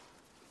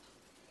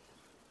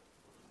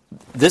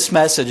This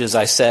message, as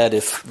I said,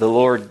 if the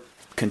Lord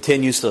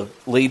continues to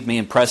lead me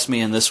and press me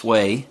in this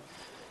way,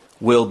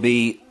 will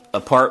be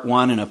a part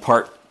 1 and a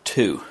part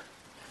 2.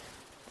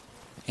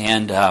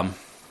 And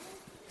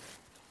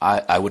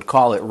I would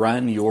call it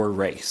Run Your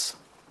Race.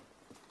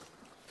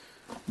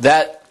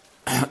 That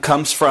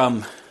comes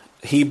from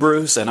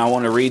Hebrews, and I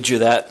want to read you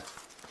that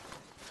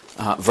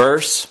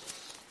verse.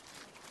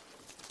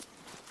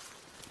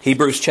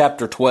 Hebrews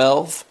chapter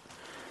 12,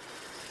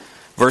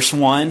 verse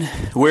 1.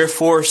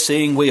 Wherefore,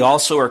 seeing we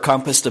also are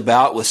compassed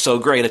about with so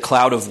great a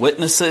cloud of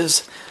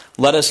witnesses,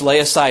 let us lay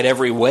aside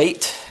every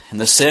weight and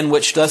the sin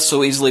which doth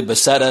so easily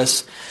beset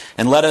us,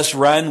 and let us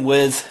run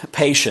with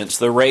patience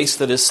the race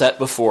that is set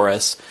before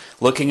us,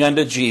 looking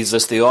unto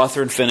Jesus, the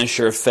author and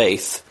finisher of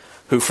faith,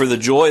 who for the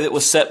joy that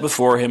was set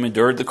before him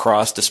endured the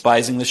cross,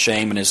 despising the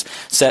shame, and is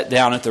set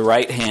down at the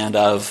right hand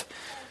of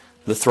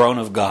the throne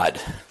of God.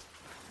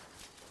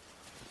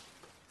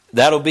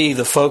 That'll be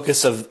the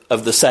focus of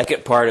the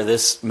second part of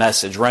this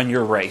message, Run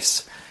Your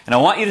Race. And I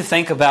want you to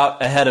think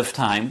about ahead of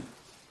time,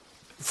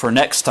 for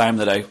next time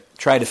that I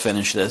try to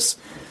finish this,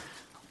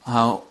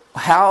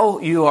 how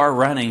you are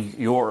running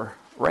your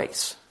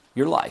race,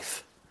 your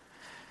life.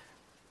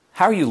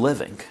 How are you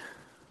living?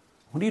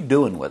 What are you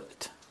doing with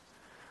it?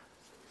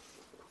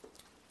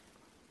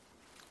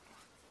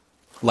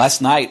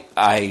 Last night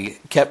I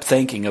kept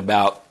thinking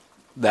about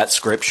that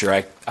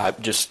scripture, I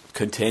just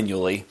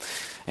continually,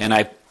 and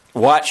I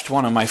watched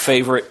one of my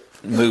favorite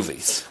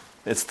movies.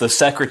 It's The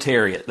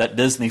Secretariat, that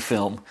Disney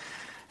film.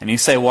 And you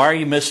say, why are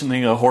you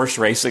mentioning a horse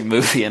racing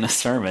movie in a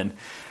sermon?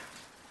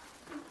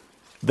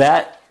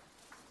 That,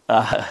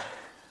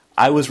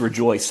 I was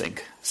rejoicing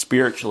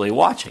spiritually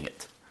watching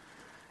it.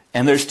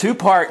 And there's 2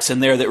 parts in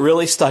there that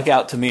really stuck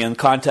out to me in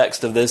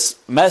context of this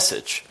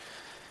message.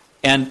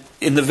 And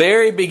in the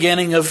very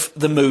beginning of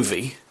the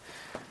movie,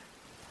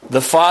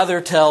 the father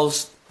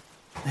tells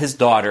his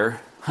daughter,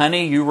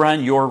 honey, you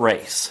run your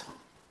race.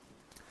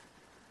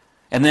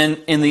 And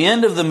then in the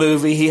end of the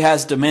movie, he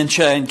has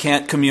dementia and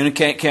can't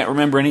communicate, can't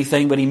remember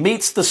anything, but he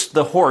meets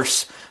the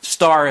horse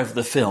star of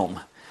the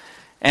film.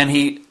 And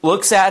he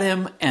looks at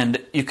him, and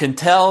you can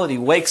tell that he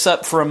wakes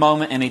up for a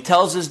moment, and he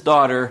tells his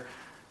daughter,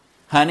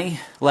 honey,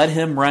 let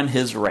him run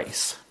his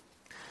race.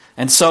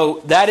 And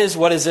so that is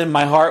what is in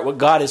my heart, what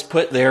God has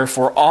put there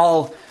for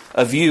all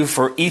of you,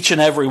 for each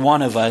and every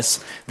one of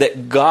us,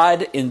 that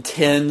God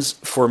intends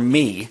for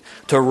me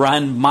to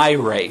run my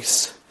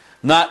race.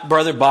 Not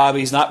Brother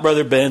Bobby's, not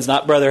Brother Ben's,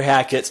 not Brother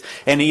Hackett's.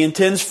 And He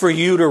intends for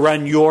you to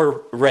run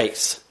your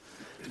race.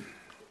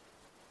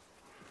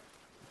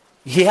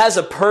 He has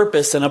a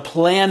purpose and a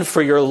plan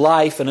for your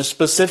life and a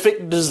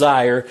specific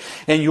desire,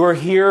 and you're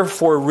here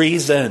for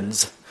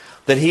reasons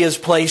that He has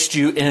placed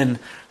you in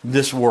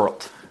this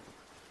world.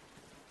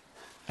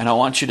 And I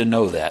want you to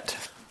know that.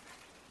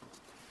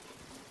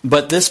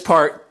 But this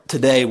part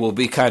today will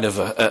be kind of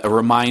a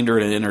reminder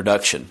and an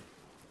introduction.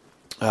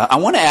 I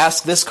want to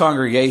ask this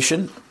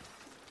congregation,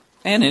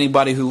 and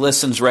anybody who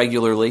listens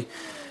regularly,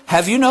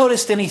 have you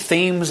noticed any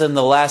themes in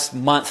the last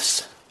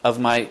months of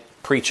my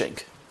preaching?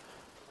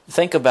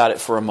 Think about it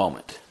for a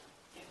moment.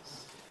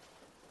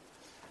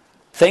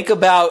 Think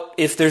about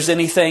if there's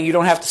anything, you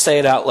don't have to say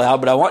it out loud,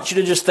 but I want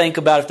you to just think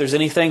about if there's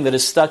anything that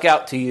has stuck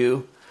out to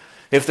you,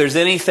 if there's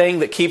anything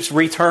that keeps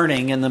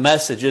returning in the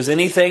messages,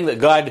 anything that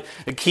God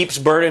keeps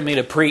burdening me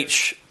to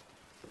preach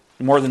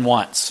more than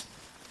once.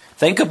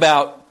 Think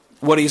about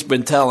what He's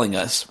been telling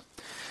us.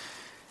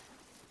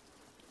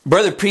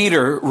 Brother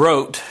Peter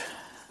wrote,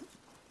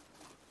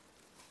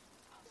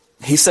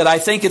 he said, I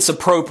think it's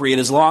appropriate,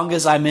 as long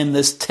as I'm in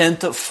this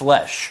tent of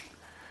flesh,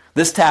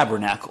 this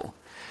tabernacle,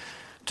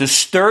 to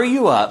stir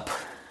you up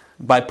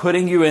by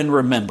putting you in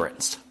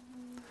remembrance.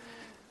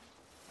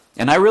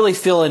 And I really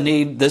feel a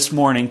need this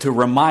morning to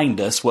remind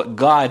us what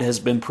God has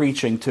been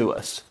preaching to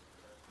us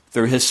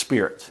through His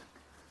Spirit.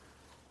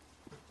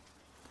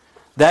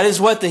 That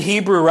is what the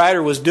Hebrew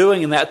writer was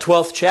doing in that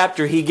 12th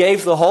chapter. He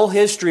gave the whole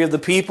history of the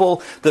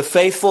people, the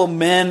faithful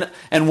men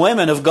and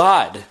women of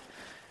God.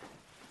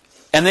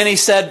 And then he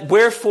said,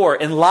 wherefore,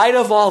 in light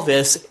of all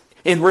this,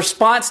 in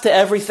response to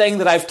everything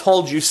that I've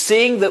told you,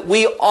 seeing that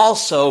we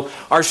also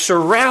are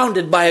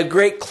surrounded by a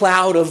great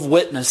cloud of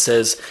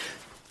witnesses,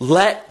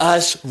 let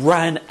us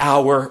run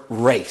our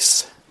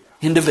race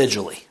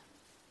individually.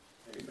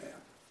 Amen.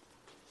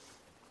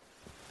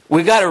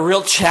 We've got a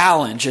real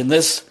challenge in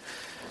this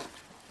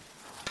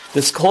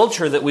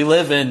culture that we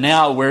live in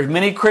now, where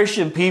many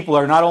Christian people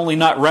are not only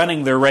not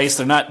running their race,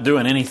 they're not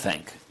doing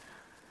anything.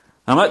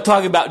 I'm not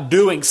talking about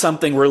doing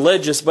something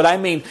religious, but I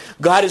mean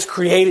God has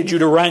created you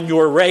to run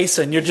your race,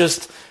 and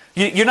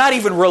you're not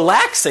even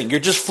relaxing,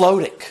 you're just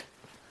floating.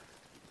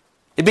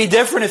 It'd be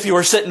different if you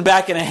were sitting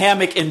back in a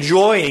hammock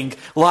enjoying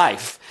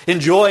life,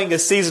 enjoying a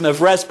season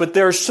of rest, but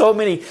there are so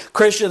many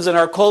Christians in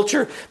our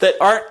culture that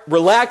aren't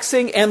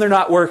relaxing and they're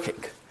not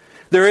working.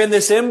 They're in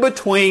this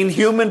in-between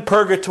human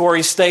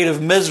purgatory state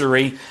of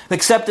misery,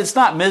 except it's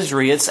not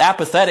misery, it's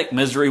apathetic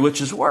misery,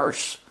 which is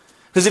worse.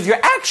 Because if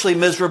you're actually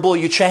miserable,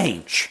 you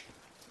change.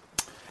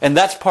 And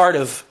that's part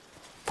of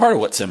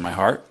what's in my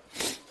heart.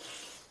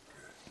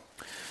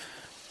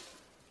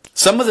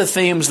 Some of the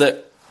themes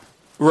that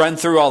run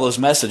through all those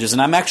messages, and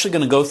I'm actually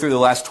going to go through the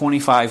last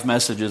 25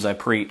 messages I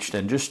preached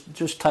and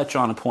just touch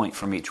on a point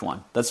from each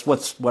one. That's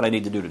what I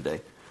need to do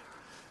today.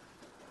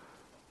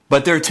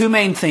 But there are two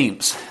main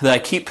themes that I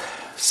keep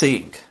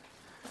seeing.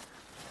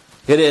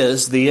 It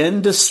is the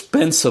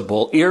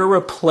indispensable,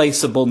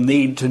 irreplaceable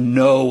need to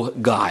know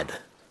God.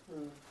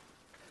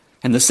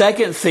 And the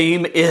second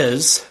theme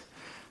is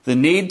the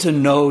need to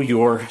know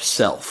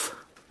yourself.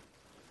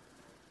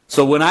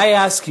 So when I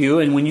ask you,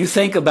 and when you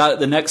think about it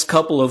the next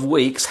couple of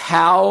weeks,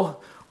 how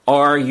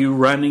are you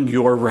running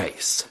your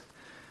race?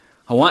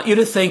 I want you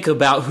to think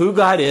about who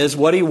God is,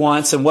 what He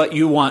wants, and what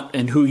you want,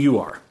 and who you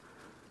are.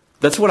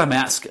 That's what I'm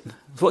asking.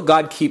 That's what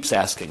God keeps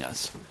asking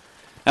us.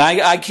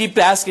 And I keep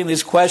asking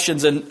these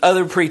questions, and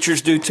other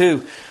preachers do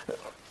too.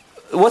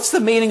 What's the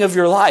meaning of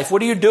your life?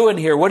 What are you doing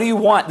here? What do you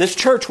want? This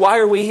church, why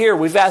are we here?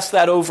 We've asked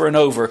that over and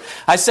over.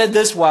 I said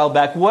this a while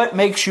back, what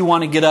makes you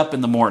want to get up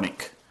in the morning?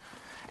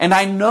 And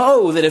I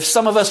know that if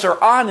some of us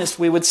are honest,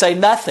 we would say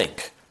nothing.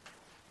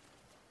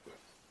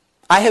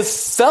 I have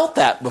felt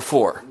that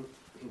before.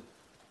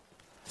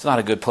 It's not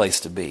a good place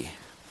to be.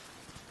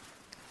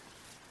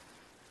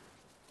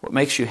 What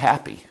makes you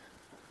happy?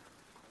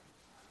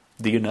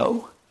 Do you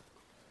know?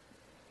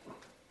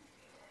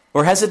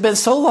 Or has it been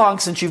so long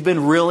since you've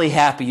been really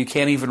happy you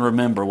can't even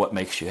remember what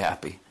makes you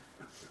happy?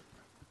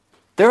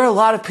 There are a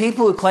lot of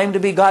people who claim to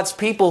be God's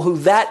people who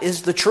that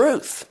is the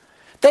truth.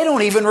 They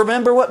don't even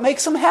remember what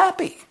makes them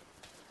happy.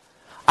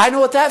 I know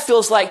what that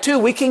feels like too.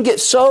 We can get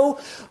so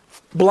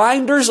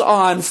blinders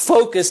on,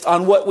 focused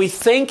on what we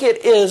think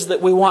it is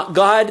that we want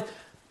God,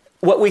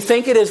 what we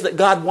think it is that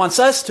God wants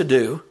us to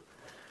do,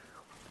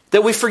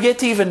 that we forget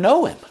to even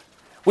know Him.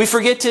 We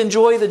forget to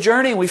enjoy the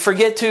journey. We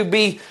forget to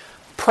be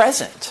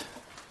present.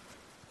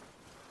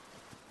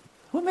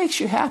 What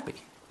makes you happy?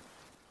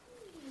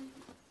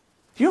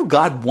 Do you know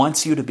God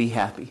wants you to be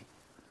happy?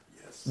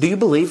 Yes. Do you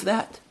believe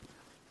that?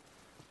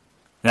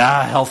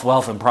 Health,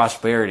 wealth, and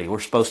prosperity. We're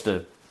supposed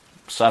to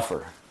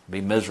suffer,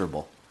 be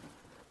miserable.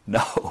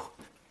 No.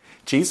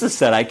 Jesus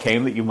said, I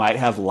came that you might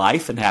have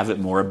life and have it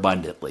more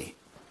abundantly.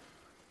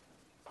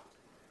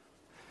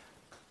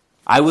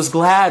 I was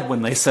glad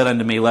when they said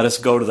unto me, let us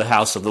go to the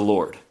house of the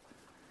Lord.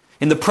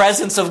 In the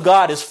presence of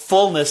God is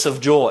fullness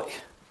of joy.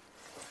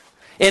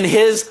 In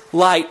His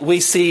light we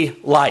see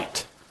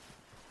light.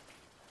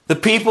 The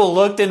people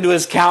looked into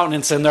His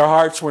countenance and their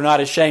hearts were not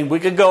ashamed.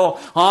 We could go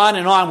on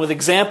and on with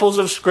examples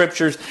of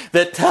scriptures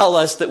that tell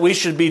us that we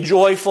should be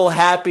joyful,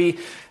 happy,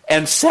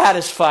 and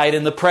satisfied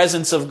in the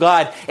presence of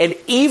God. And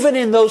even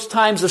in those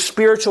times of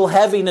spiritual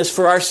heaviness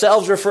for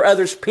ourselves or for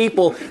others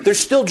people, there's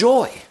still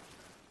joy.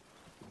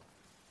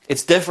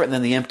 It's different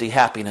than the empty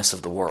happiness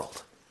of the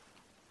world.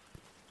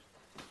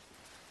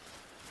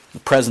 In the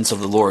presence of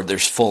the Lord,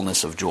 there's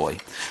fullness of joy.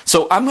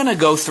 So I'm going to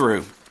go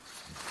through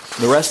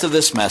the rest of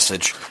this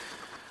message,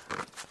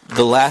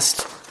 the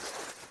last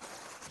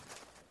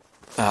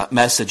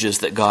messages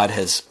that God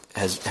has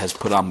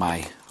put on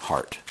my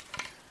heart.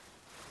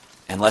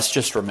 And let's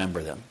just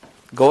remember them.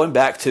 Going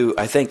back to,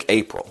 I think,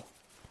 April,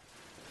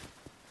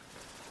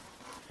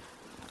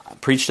 I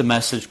preached a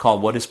message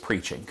called What is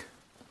Preaching?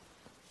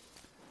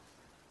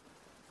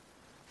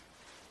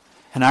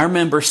 And I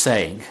remember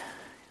saying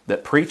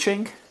that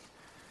preaching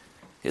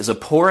is a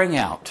pouring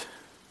out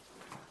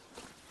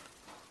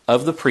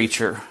of the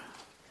preacher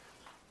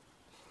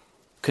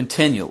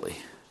continually.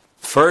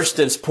 First,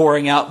 it's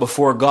pouring out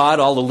before God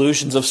all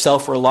illusions of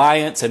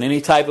self-reliance and any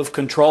type of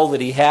control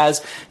that he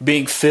has,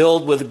 being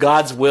filled with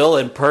God's will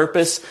and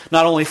purpose,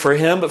 not only for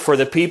him, but for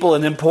the people,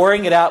 and then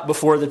pouring it out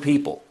before the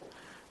people.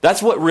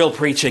 That's what real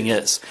preaching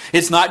is.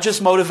 It's not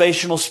just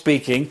motivational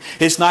speaking.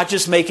 It's not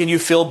just making you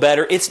feel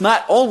better. It's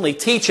not only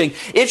teaching.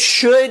 It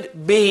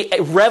should be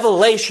a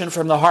revelation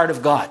from the heart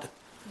of God.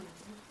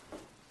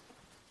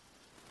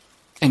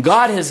 And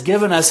God has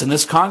given us in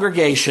this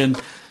congregation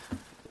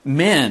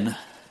men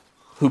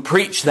who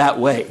preach that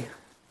way.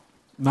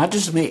 Not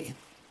just me.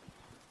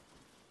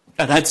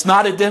 And that's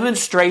not a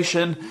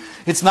demonstration.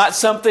 It's not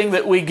something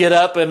that we get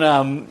up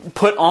and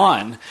put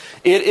on.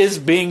 It is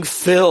being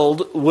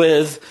filled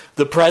with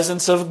the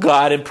presence of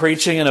God and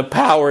preaching in a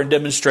power and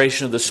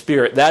demonstration of the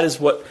Spirit. That is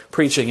what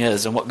preaching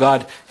is and what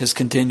God has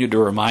continued to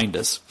remind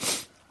us.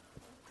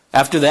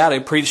 After that, I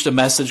preached a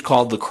message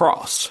called The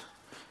Cross.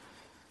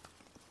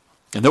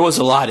 And there was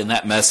a lot in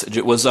that message.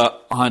 It was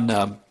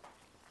on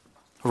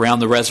around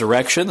the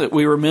resurrection that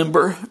we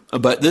remember.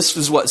 But this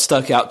is what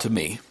stuck out to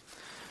me.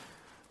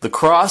 The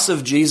cross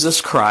of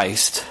Jesus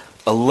Christ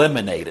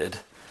eliminated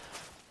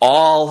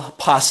all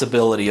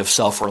possibility of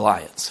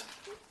self-reliance.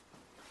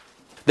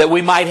 That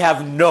we might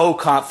have no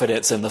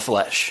confidence in the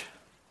flesh.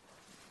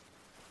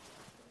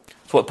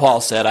 That's what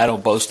Paul said, I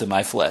don't boast in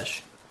my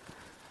flesh.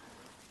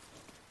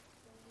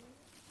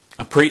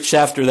 I preached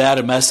after that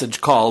a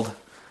message called,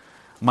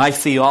 My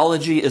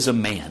Theology is a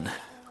Man.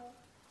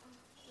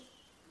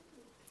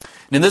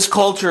 And in this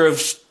culture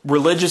of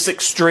religious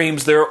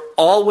extremes, there are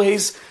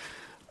always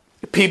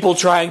People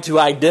trying to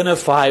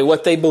identify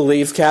what they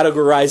believe,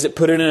 categorize it,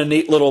 put it in a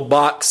neat little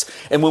box.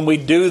 And when we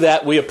do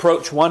that, we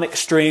approach one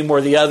extreme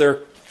or the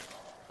other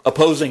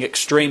opposing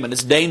extreme, and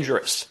it's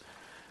dangerous.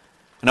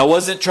 And I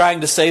wasn't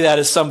trying to say that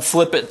as some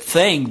flippant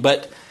thing,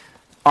 but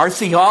our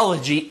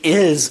theology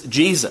is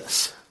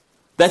Jesus.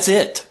 That's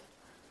it.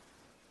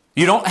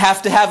 You don't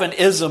have to have an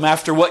ism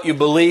after what you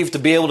believe to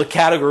be able to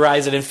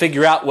categorize it and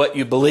figure out what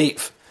you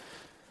believe.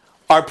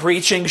 Our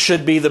preaching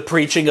should be the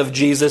preaching of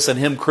Jesus and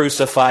Him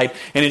crucified,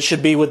 and it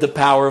should be with the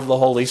power of the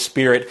Holy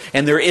Spirit,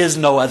 and there is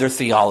no other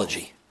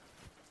theology.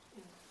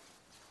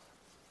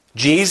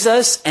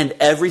 Jesus and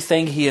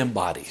everything He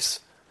embodies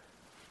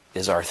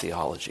is our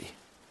theology.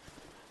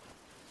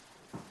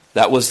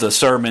 That was the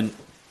sermon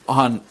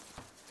on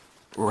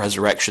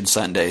Resurrection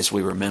Sundays,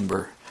 we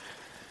remember.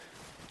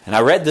 And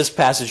I read this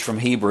passage from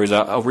Hebrews.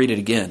 I'll read it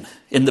again.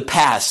 In the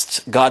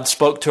past, God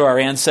spoke to our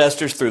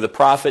ancestors through the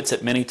prophets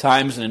at many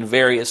times and in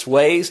various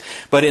ways.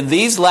 But in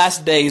these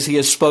last days, He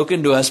has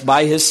spoken to us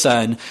by His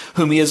Son,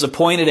 whom He has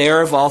appointed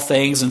heir of all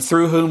things, and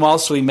through whom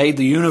also He made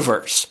the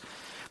universe.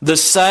 The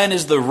Son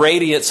is the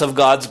radiance of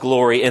God's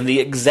glory and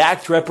the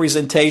exact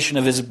representation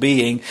of His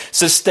being,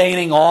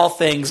 sustaining all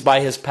things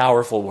by His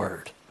powerful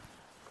word.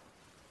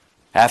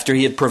 After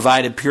He had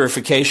provided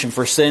purification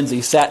for sins,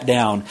 He sat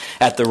down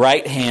at the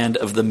right hand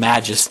of the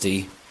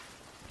Majesty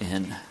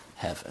in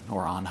heaven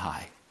or on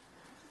high.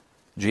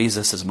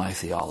 Jesus is my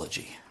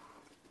theology.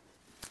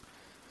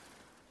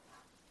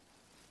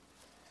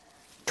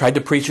 Tried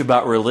to preach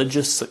about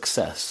religious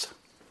success.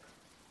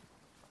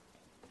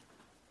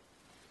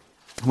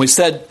 We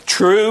said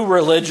true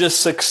religious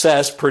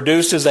success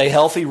produces a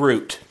healthy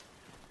root,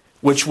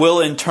 which will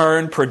in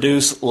turn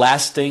produce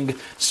lasting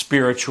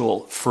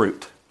spiritual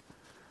fruit.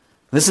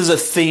 This is a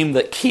theme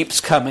that keeps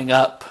coming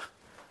up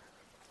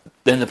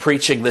in the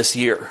preaching this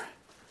year.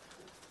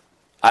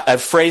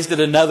 I've phrased it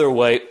another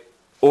way.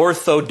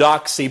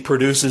 Orthodoxy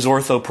produces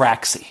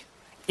orthopraxy.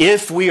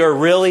 If we are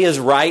really as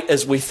right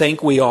as we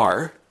think we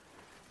are,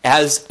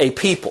 as a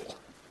people,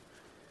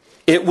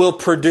 it will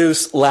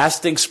produce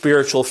lasting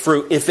spiritual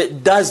fruit. If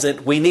it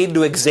doesn't, we need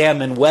to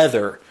examine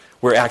whether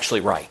we're actually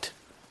right.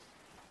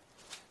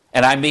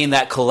 And I mean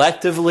that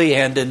collectively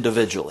and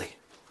individually,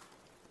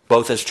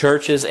 both as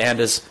churches and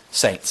as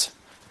saints.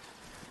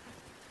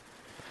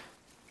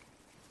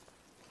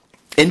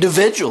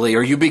 Individually,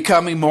 are you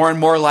becoming more and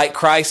more like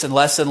Christ and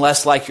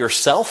less like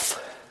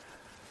yourself?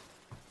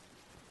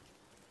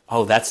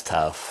 Oh, that's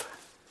tough.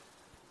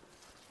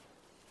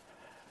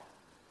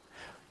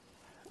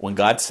 When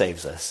God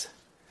saves us,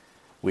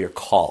 we are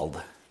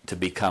called to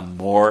become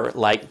more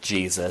like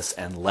Jesus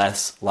and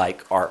less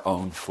like our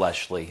own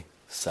fleshly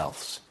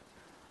selves.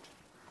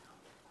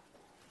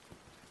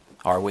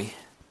 Are we?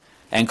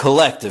 And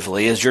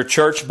collectively, is your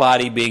church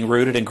body being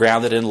rooted and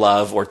grounded in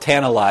love or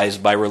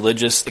tantalized by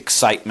religious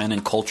excitement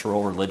and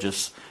cultural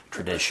religious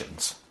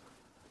traditions?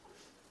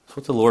 That's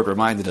what the Lord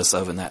reminded us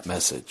of in that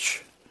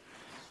message.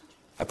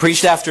 I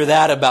preached after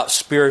that about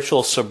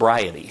spiritual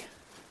sobriety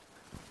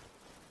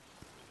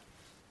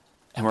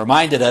and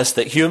reminded us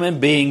that human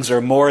beings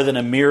are more than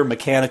a mere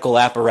mechanical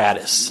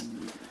apparatus,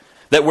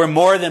 that we're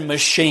more than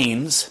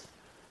machines.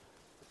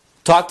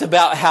 Talked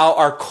about how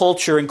our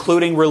culture,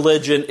 including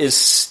religion, is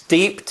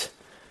steeped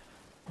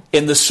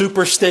in the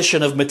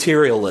superstition of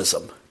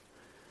materialism,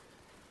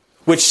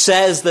 which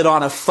says that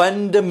on a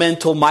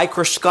fundamental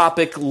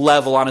microscopic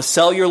level, on a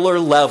cellular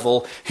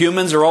level,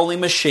 humans are only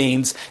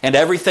machines and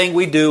everything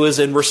we do is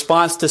in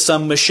response to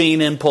some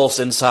machine impulse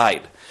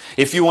inside.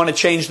 If you want to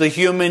change the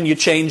human, you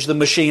change the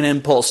machine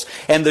impulse.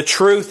 And the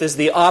truth is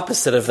the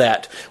opposite of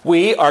that.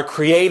 We are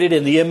created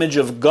in the image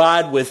of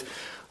God with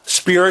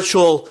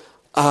spiritual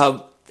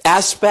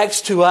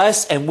aspects to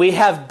us, and we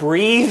have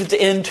breathed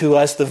into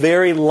us the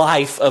very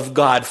life of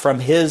God from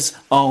His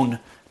own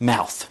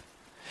mouth.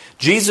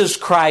 Jesus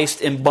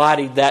Christ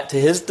embodied that to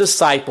His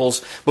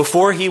disciples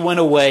before He went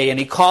away, and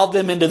He called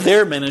them into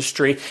their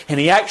ministry, and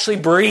He actually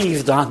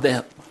breathed on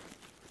them.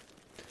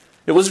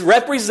 It was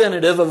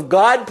representative of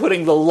God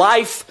putting the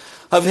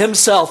life of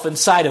Himself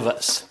inside of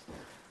us.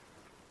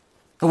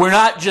 We're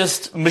not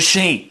just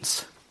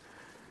machines.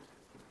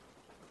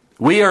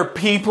 We are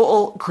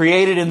people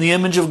created in the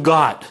image of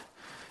God.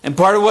 And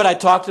part of what I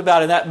talked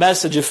about in that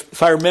message,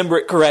 if I remember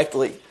it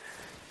correctly,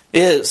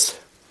 is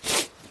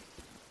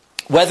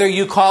whether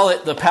you call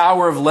it the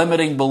power of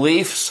limiting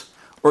beliefs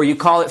or you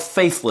call it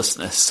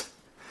faithlessness.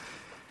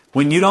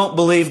 When you don't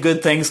believe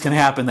good things can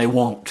happen, they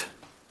won't.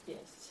 Yes.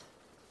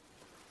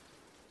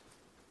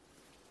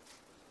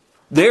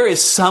 There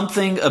is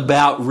something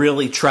about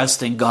really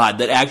trusting God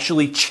that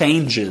actually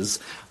changes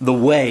the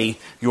way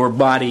your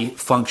body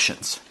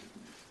functions.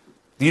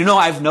 You know,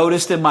 I've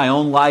noticed in my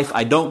own life,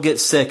 I don't get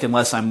sick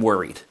unless I'm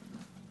worried.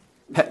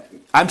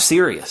 I'm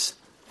serious.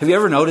 Have you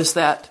ever noticed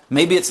that?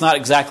 Maybe it's not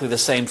exactly the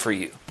same for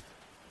you.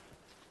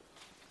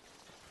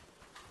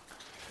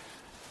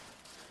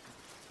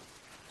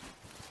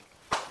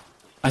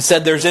 I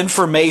said there's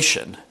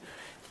information,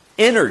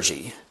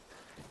 energy,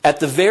 at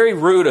the very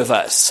root of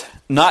us.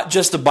 not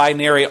just a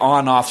binary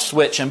on-off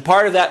switch. And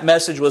part of that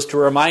message was to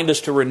remind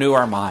us to renew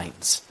our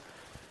minds.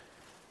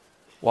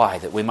 Why?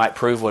 That we might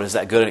prove what is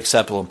that good and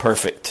acceptable and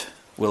perfect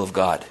will of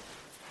God.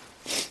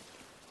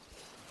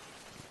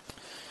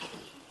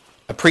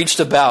 I preached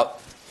about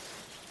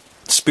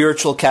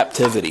spiritual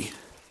captivity.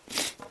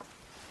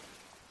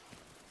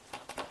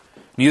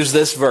 Use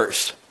this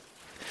verse.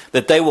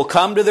 That they will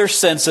come to their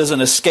senses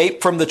and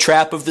escape from the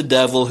trap of the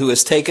devil who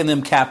has taken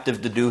them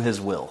captive to do his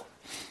will.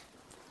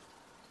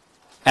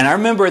 And I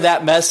remember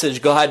that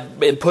message God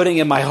been putting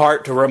in my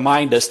heart to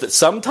remind us that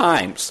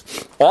sometimes,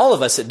 all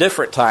of us at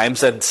different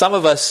times, and some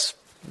of us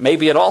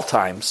maybe at all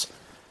times,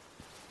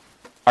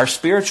 are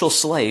spiritual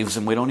slaves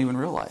and we don't even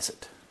realize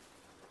it.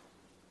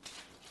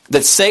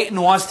 That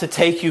Satan wants to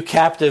take you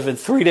captive in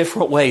 3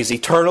 different ways.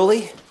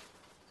 Eternally,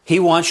 he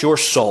wants your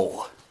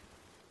soul.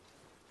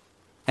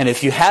 And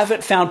if you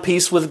haven't found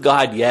peace with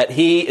God yet,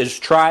 he is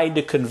trying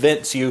to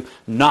convince you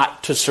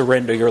not to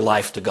surrender your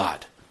life to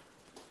God.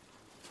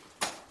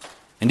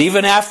 And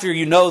even after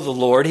you know the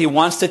Lord, he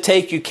wants to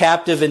take you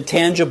captive in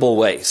tangible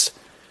ways.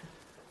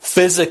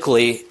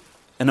 Physically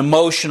and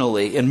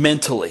emotionally and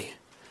mentally.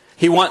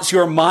 He wants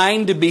your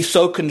mind to be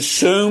so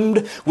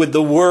consumed with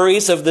the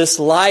worries of this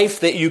life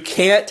that you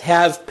can't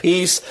have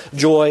peace,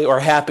 joy, or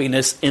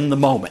happiness in the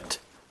moment.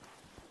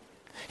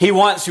 He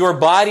wants your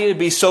body to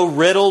be so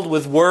riddled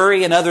with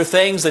worry and other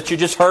things that you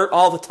just hurt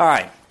all the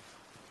time.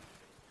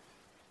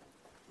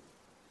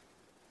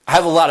 I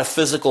have a lot of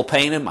physical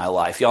pain in my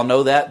life. Y'all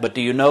know that? But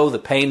do you know the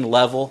pain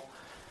level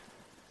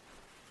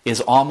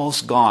is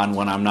almost gone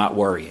when I'm not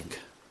worrying?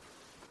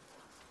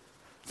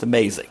 It's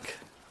amazing.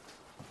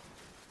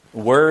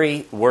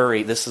 Worry,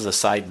 this is a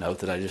side note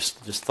that I just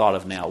thought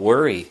of now.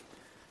 Worry,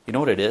 you know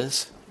what it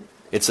is?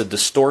 It's a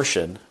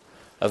distortion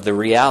of the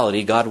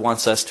reality God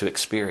wants us to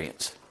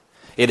experience.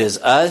 It is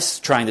us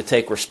trying to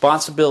take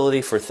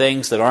responsibility for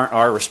things that aren't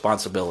our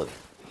responsibility.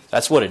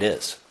 That's what it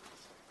is.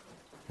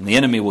 And the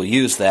enemy will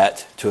use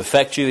that to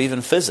affect you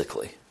even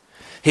physically.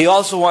 He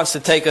also wants to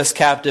take us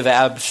captive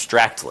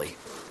abstractly.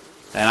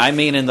 And I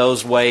mean in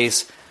those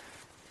ways,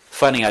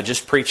 funny, I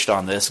just preached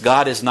on this.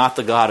 God is not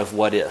the God of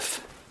what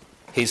if.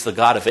 He's the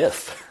God of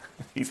if.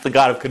 He's the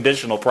God of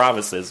conditional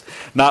promises,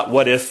 not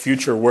what if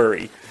future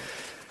worry.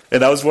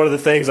 And that was one of the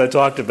things I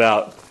talked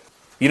about.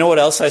 You know what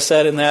else I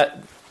said in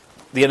that?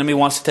 The enemy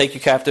wants to take you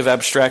captive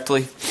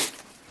abstractly.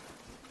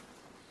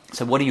 I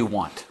said, what do you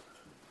want?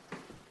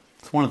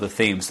 It's one of the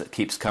themes that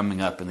keeps coming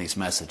up in these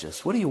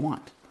messages. What do you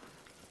want?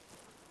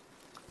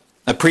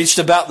 I preached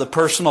about the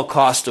personal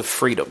cost of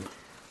freedom.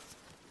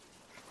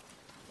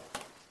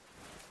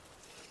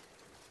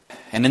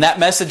 And in that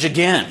message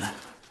again,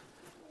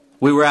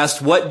 we were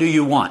asked, what do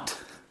you want?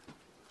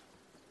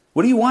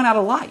 What do you want out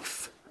of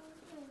life?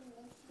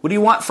 What do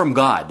you want from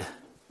God?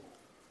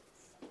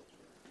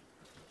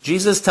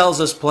 Jesus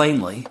tells us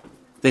plainly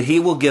that he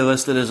will give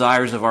us the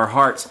desires of our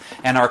hearts.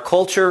 And our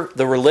culture,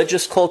 the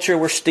religious culture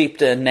we're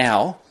steeped in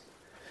now,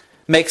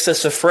 makes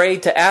us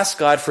afraid to ask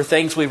God for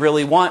things we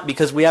really want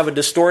because we have a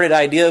distorted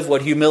idea of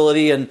what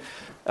humility and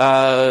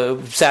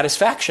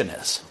satisfaction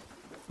is.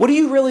 What do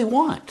you really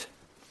want?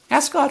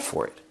 Ask God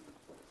for it.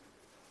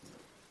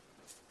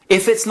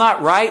 If it's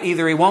not right,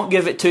 either he won't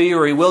give it to you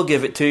or he will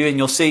give it to you and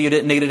you'll see you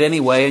didn't need it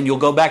anyway and you'll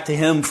go back to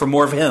him for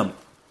more of him.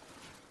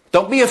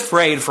 Don't be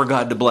afraid for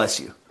God to bless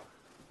you.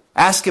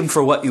 Ask him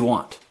for what you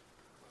want.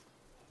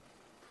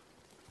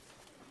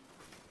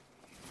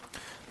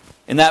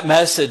 In that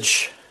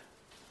message,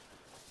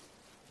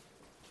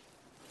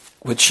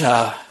 which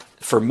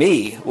for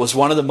me was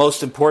one of the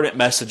most important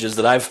messages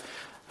that I've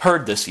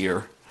heard this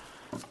year,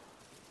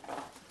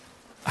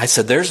 I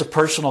said there's a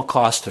personal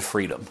cost to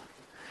freedom.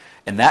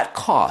 And that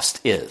cost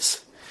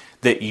is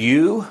that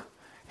you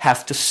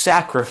have to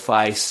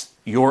sacrifice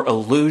your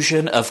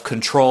illusion of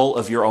control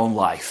of your own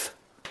life.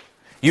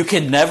 You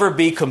can never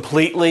be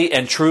completely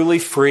and truly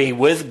free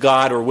with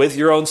God or with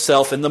your own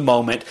self in the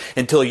moment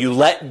until you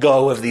let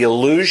go of the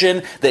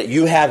illusion that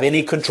you have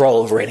any control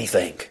over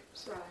anything.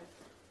 Right.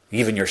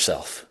 Even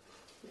yourself.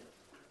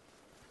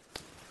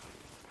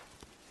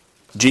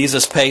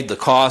 Jesus paid the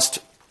cost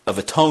of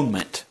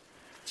atonement,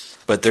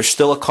 but there's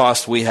still a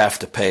cost we have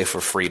to pay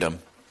for freedom,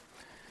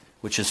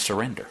 which is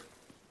surrender.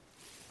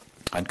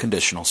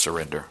 Unconditional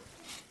surrender.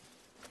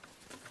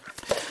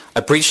 I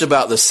preached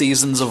about the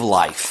seasons of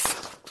life.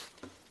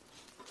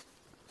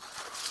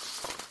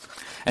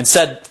 And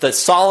said that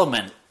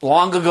Solomon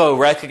long ago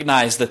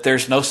recognized that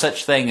there's no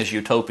such thing as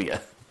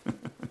utopia.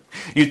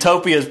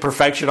 Utopia is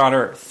perfection on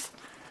earth.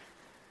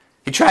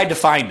 He tried to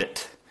find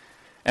it.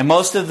 And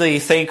most of the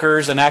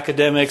thinkers and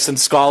academics and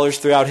scholars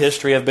throughout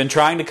history have been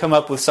trying to come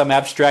up with some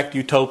abstract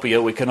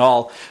utopia we can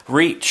all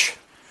reach.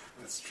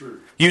 That's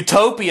true.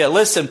 Utopia,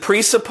 listen,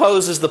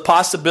 presupposes the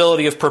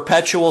possibility of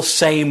perpetual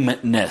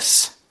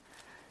sameness.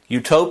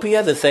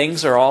 Utopia, the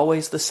things are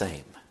always the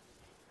same.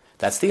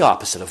 That's the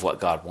opposite of what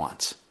God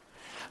wants.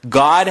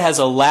 God has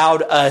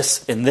allowed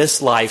us in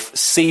this life,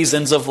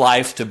 seasons of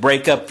life, to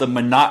break up the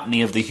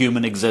monotony of the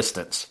human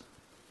existence.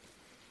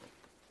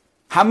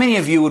 How many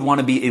of you would want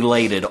to be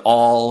elated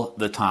all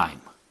the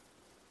time?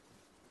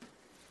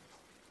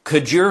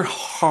 Could your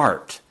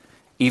heart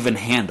even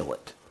handle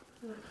it?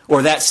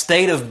 Or that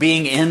state of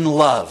being in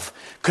love?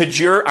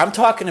 I'm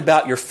talking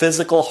about your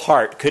physical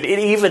heart. Could it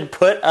even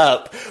put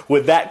up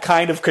with that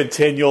kind of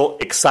continual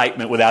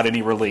excitement without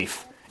any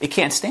relief? It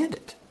can't stand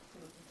it.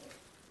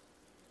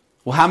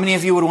 Well, how many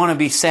of you would want to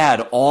be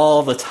sad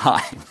all the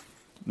time?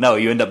 No,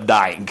 you end up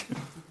dying.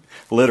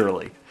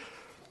 Literally.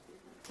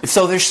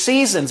 So there's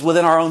seasons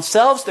within our own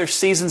selves. There's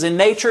seasons in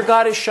nature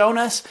God has shown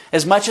us.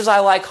 As much as I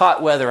like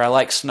hot weather, I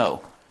like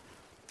snow.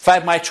 If I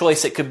had my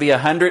choice, it could be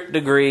 100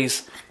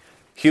 degrees,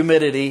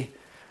 humidity,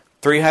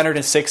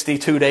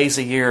 362 days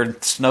a year,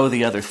 and snow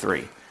the other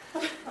 3.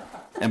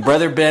 And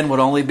Brother Ben would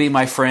only be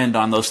my friend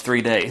on those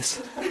 3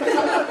 days.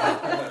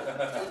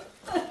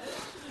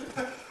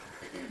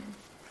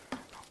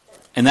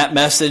 In that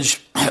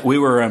message, we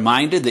were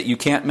reminded that you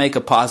can't make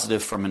a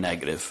positive from a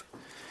negative.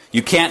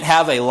 You can't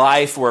have a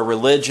life or a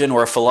religion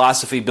or a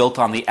philosophy built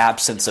on the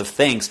absence of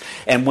things.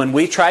 And when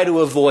we try to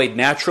avoid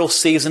natural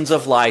seasons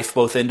of life,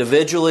 both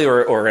individually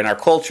or in our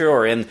culture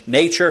or in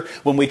nature,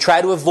 when we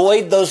try to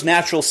avoid those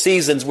natural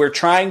seasons, we're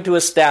trying to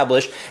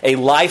establish a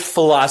life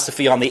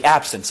philosophy on the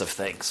absence of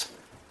things.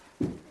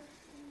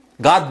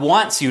 God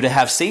wants you to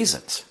have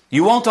seasons.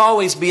 You won't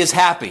always be as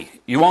happy.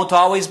 You won't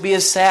always be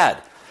as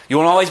sad. You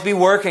won't always be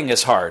working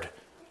as hard.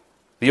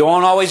 You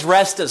won't always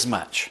rest as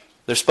much.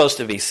 There's supposed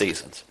to be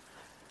seasons.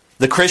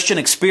 The Christian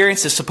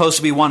experience is supposed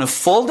to be one of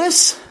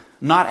fullness,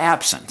 not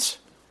absence.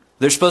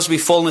 There's supposed to be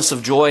fullness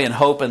of joy and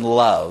hope and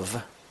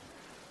love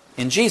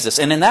in Jesus.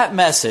 And in that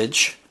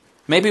message,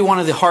 maybe one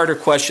of the harder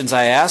questions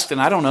I asked,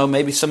 and I don't know,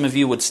 maybe some of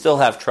you would still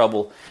have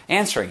trouble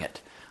answering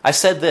it. I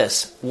said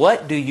this: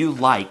 what do you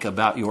like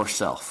about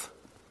yourself?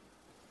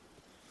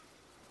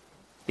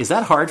 Is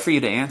that hard for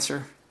you to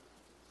answer?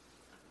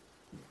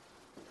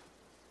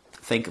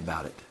 Think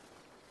about it.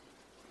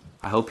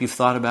 I hope you've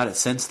thought about it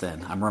since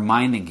then. I'm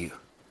reminding you.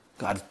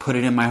 God put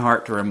it in my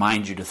heart to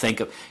remind you to think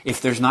of,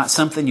 if there's not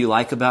something you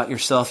like about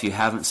yourself, you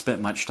haven't spent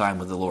much time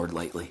with the Lord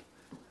lately.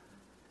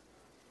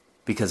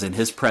 Because in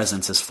His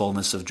presence is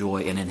fullness of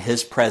joy, and in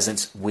His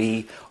presence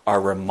we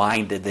are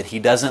reminded that He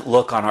doesn't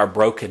look on our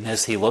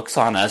brokenness, He looks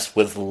on us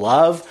with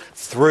love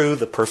through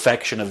the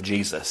perfection of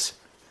Jesus.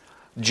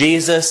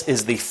 Jesus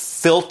is the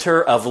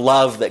filter of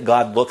love that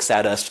God looks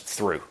at us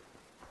through.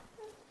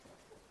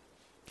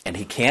 And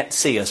He can't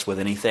see us with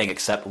anything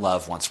except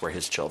love once we're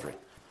His children.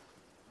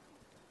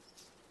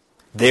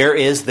 There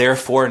is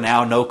therefore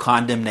now no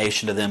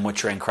condemnation to them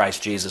which are in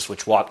Christ Jesus,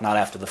 which walk not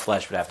after the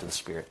flesh but after the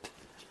Spirit.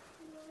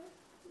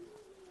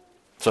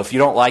 So if you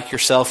don't like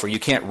yourself or you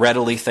can't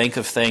readily think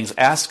of things,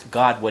 ask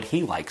God what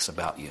He likes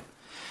about you.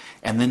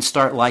 And then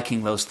start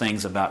liking those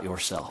things about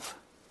yourself.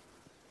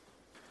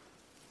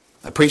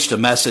 I preached a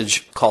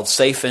message called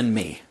Safe in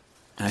Me.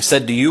 And I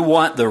said, do you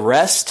want the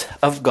rest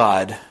of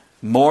God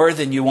more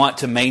than you want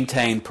to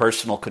maintain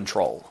personal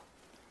control?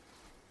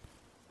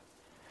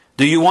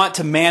 Do you want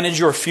to manage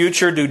your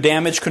future, do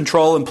damage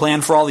control, and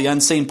plan for all the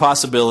unseen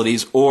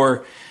possibilities?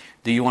 Or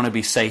do you want to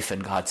be safe in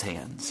God's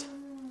hands?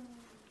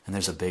 And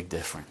there's a big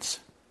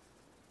difference.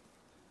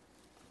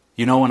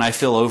 You know, when I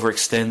feel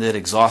overextended,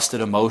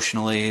 exhausted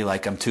emotionally,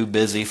 like I'm too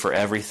busy for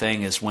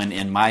everything, is when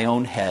in my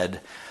own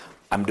head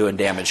I'm doing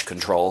damage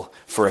control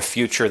for a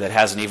future that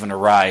hasn't even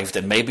arrived,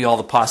 and maybe all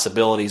the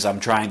possibilities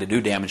I'm trying to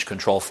do damage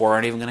control for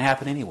aren't even going to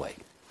happen anyway.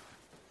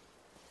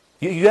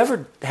 You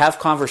ever have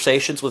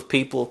conversations with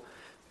people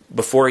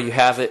before you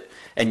have it,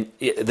 and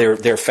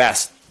they're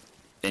fast,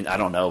 and I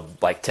don't know,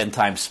 like 10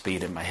 times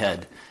speed in my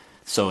head,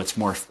 so it's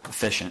more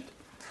efficient.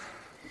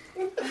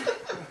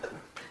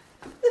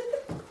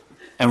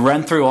 And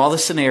run through all the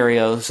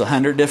scenarios,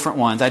 100 different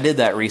ones. I did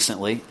that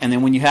recently. And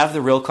then when you have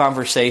the real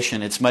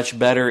conversation, it's much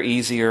better,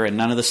 easier, and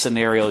none of the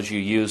scenarios you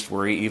used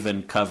were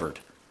even covered.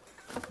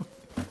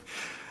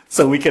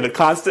 So we can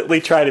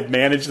constantly try to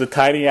manage the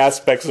tiny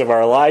aspects of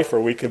our life, or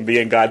we can be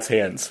in God's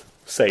hands,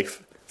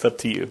 safe. It's up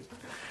to you.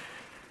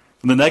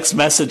 In the next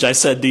message, I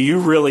said, do you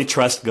really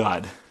trust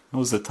God? That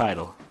was the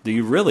title. Do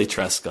you really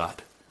trust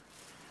God?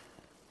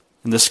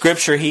 In the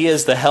scripture, He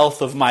is the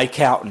health of my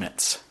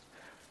countenance.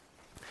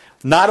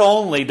 Not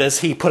only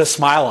does He put a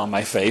smile on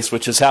my face,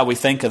 which is how we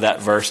think of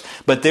that verse,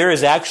 but there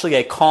is actually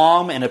a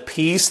calm and a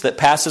peace that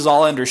passes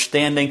all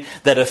understanding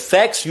that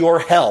affects your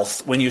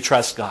health when you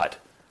trust God.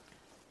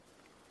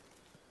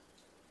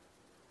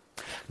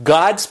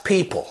 God's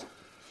people,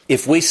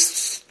 if we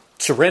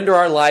surrender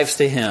our lives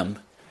to Him,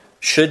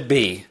 should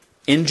be,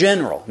 in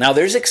general. Now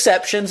there's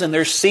exceptions and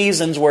there's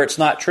seasons where it's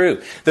not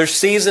true. There's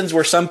seasons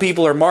where some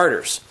people are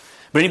martyrs.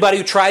 But anybody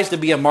who tries to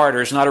be a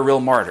martyr is not a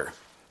real martyr.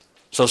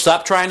 So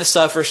stop trying to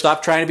suffer,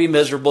 stop trying to be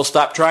miserable,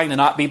 stop trying to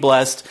not be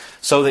blessed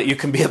so that you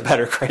can be a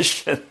better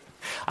Christian.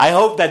 I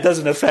hope that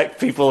doesn't affect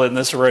people in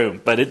this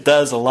room, but it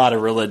does a lot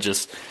of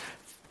religious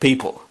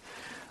people.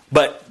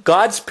 But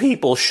God's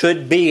people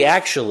should be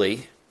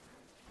actually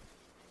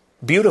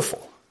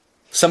beautiful.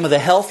 Some of the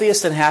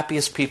healthiest and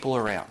happiest people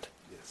around.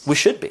 Yes. We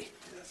should be.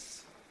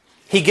 Yes.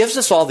 He gives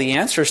us all the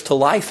answers to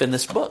life in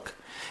this book.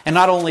 And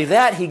not only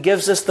that, He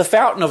gives us the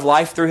fountain of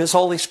life through His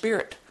Holy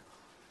Spirit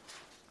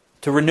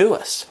to renew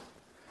us.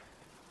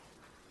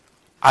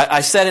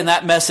 I said in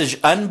that message,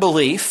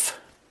 unbelief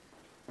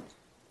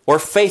or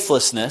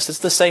faithlessness, it's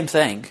the same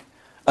thing,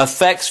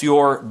 affects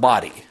your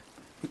body.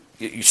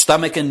 Your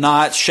stomach in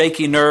knots,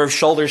 shaky nerves,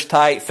 shoulders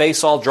tight,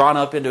 face all drawn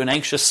up into an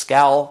anxious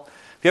scowl.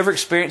 Have you ever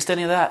experienced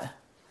any of that?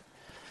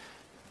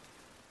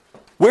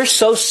 We're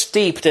so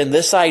steeped in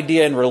this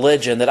idea in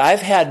religion that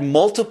I've had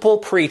multiple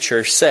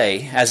preachers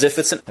say, as if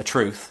it's a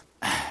truth,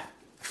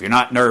 if you're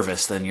not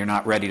nervous, then you're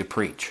not ready to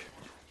preach.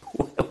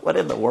 What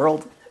in the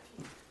world?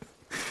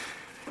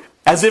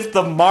 As if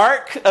the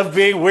mark of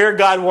being where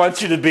God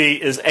wants you to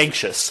be is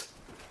anxious.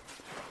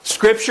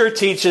 Scripture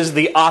teaches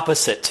the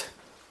opposite.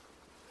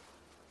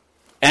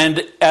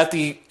 And at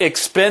the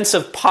expense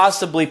of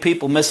possibly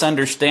people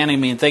misunderstanding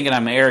me and thinking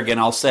I'm arrogant,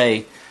 I'll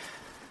say,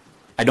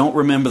 I don't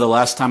remember the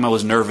last time I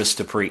was nervous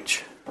to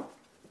preach.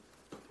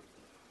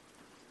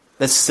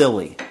 That's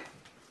silly.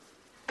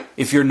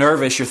 If you're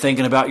nervous, you're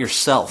thinking about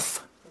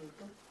yourself.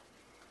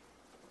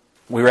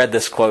 We read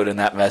this quote in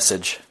that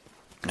message,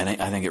 and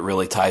I think it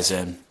really ties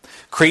in.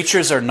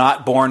 Creatures are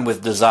not born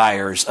with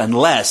desires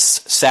unless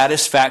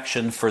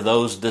satisfaction for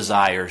those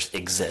desires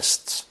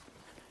exists.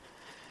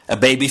 A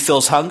baby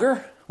feels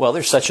hunger? Well,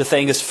 there's such a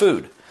thing as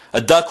food.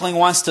 A duckling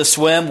wants to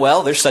swim?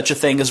 Well, there's such a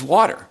thing as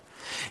water.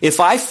 If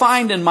I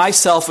find in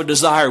myself a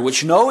desire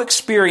which no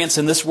experience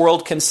in this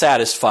world can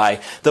satisfy,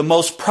 the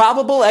most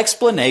probable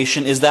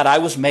explanation is that I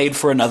was made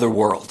for another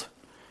world.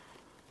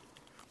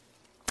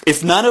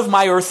 If none of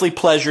my earthly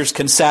pleasures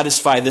can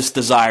satisfy this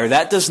desire,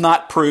 that does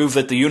not prove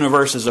that the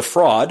universe is a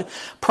fraud.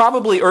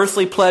 Probably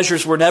earthly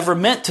pleasures were never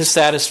meant to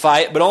satisfy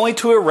it, but only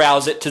to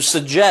arouse it, to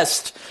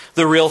suggest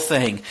the real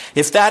thing.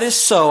 If that is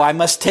so, I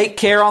must take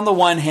care on the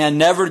one hand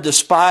never to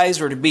despise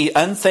or to be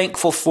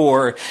unthankful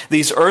for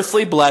these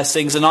earthly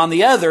blessings, and on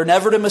the other,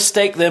 never to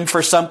mistake them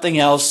for something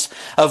else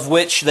of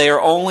which they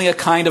are only a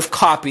kind of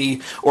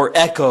copy or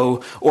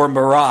echo or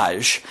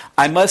mirage.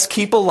 I must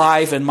keep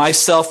alive in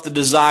myself the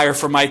desire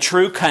for my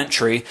true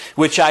country,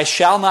 which I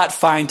shall not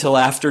find till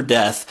after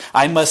death.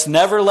 I must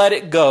never let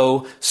it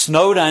go,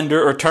 snowed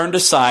under or turned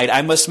aside.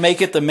 I must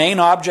make it the main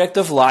object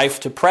of life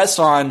to press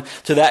on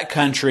to that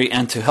country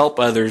and to help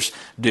others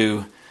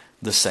do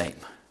the same.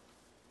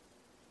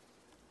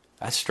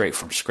 That's straight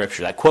from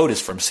Scripture. That quote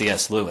is from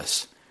C.S.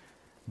 Lewis.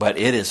 But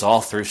it is all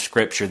through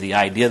Scripture, the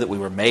idea that we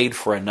were made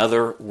for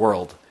another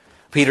world.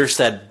 Peter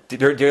said,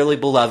 Dearly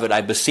beloved,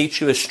 I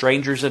beseech you as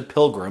strangers and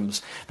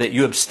pilgrims that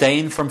you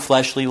abstain from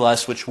fleshly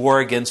lusts which war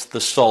against the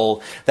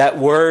soul. That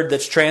word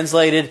that's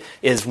translated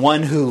is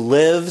one who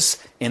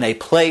lives in a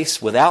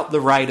place without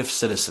the right of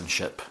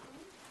citizenship.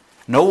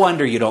 No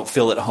wonder you don't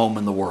feel at home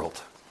in the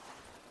world.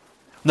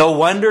 No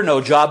wonder,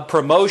 no job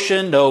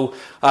promotion, no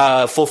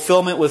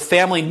fulfillment with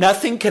family.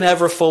 Nothing can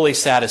ever fully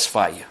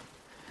satisfy you.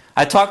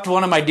 I talked to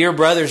one of my dear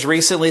brothers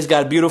recently. He's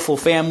got a beautiful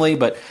family,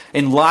 but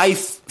in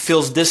life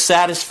feels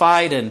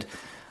dissatisfied and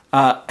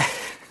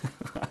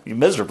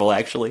miserable,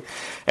 actually.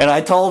 And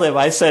I told him,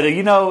 I said,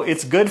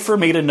 it's good for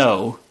me to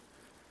know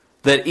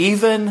that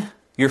even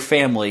your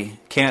family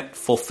can't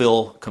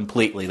fulfill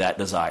completely that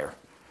desire.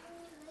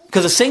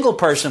 Because a single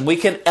person, we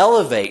can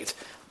elevate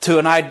to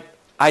an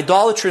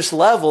idolatrous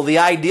level the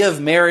idea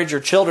of marriage or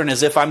children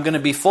as if I'm going to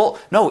be full.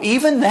 No,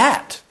 even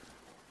that.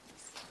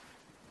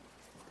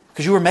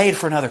 Because you were made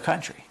for another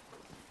country.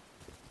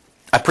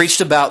 I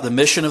preached about the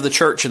mission of the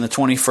church in the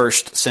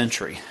 21st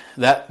century.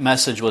 That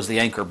message was the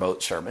anchor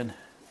boat sermon.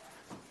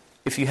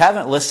 If you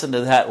haven't listened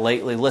to that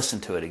lately,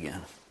 listen to it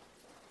again.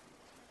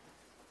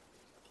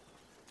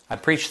 I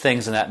preached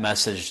things in that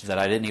message that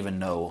I didn't even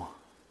know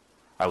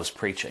I was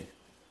preaching.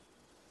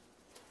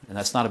 And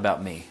that's not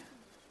about me.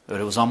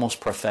 But it was almost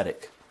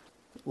prophetic.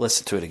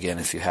 Listen to it again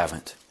if you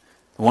haven't.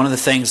 One of the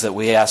things that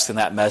we asked in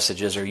that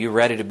message is, are you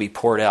ready to be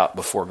poured out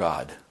before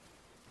God?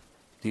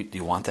 Do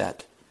you want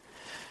that?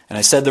 And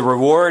I said the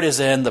reward is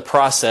in the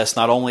process,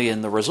 not only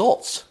in the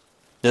results.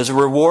 There's a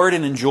reward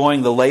in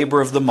enjoying the labor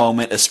of the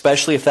moment,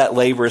 especially if that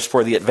labor is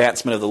for the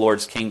advancement of the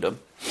Lord's kingdom.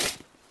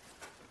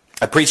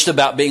 I preached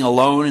about being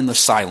alone in the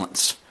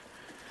silence,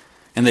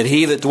 and that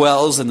he that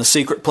dwells in the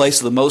secret place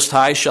of the Most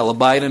High shall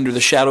abide under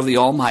the shadow of the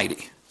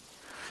Almighty.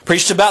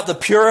 Preached about the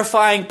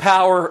purifying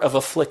power of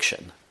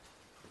affliction.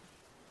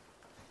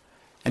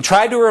 And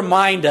tried to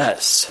remind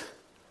us,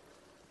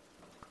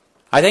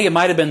 I think it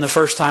might have been the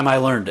first time I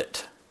learned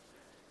it,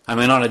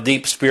 on a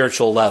deep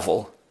spiritual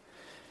level,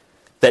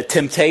 that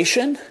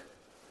temptation,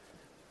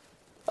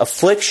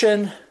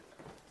 affliction,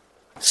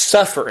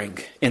 suffering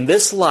in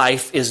this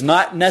life is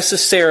not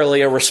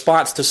necessarily a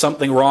response to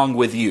something wrong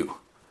with you.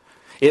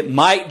 It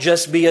might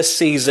just be a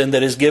season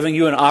that is giving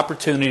you an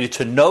opportunity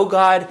to know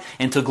God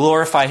and to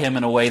glorify Him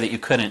in a way that you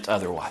couldn't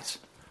otherwise.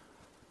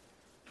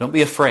 Don't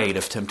be afraid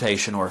of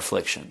temptation or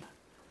affliction.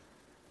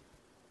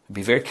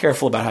 Be very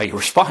careful about how you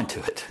respond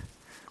to it.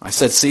 I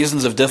said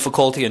seasons of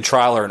difficulty and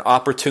trial are an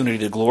opportunity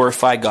to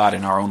glorify God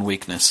in our own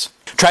weakness.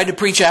 Tried to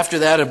preach after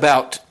that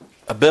about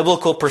a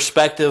biblical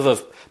perspective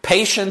of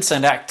patience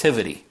and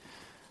activity.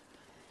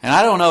 And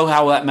I don't know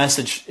how that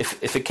message,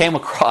 if it came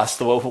across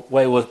the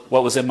way what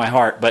was in my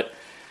heart, but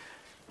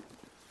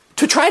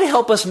to try to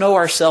help us know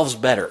ourselves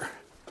better.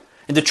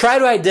 And to try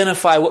to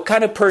identify what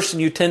kind of person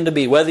you tend to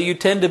be, whether you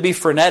tend to be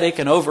frenetic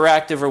and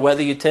overactive or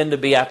whether you tend to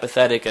be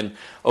apathetic and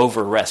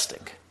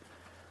over-resting.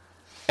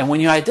 And when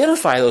you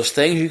identify those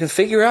things, you can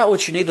figure out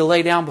what you need to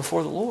lay down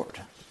before the Lord.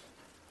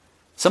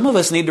 Some of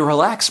us need to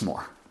relax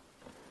more.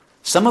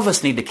 Some of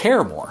us need to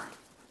care more.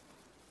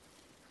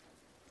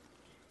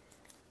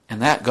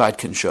 And that God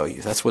can show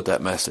you. That's what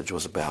that message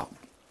was about.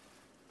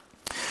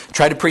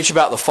 Tried to preach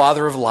about the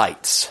Father of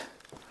lights.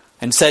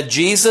 And said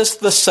Jesus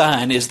the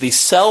Son is the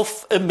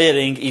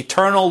self-emitting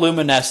eternal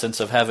luminescence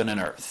of heaven and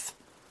earth.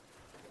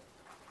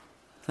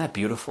 Isn't that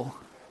beautiful?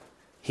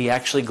 He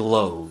actually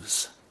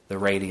glows the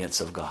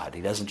radiance of God.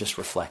 He doesn't just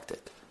reflect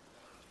it.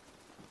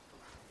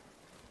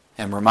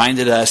 And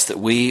reminded us that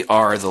we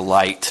are the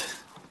light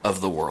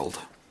of the world.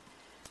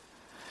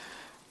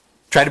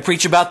 Tried to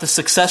preach about the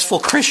successful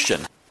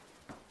Christian.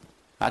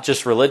 Not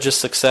just religious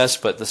success,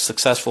 but the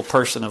successful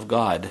person of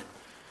God.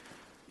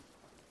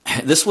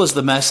 This was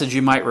the message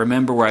you might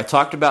remember where I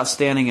talked about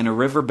standing in a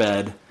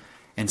riverbed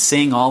and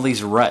seeing all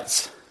these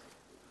ruts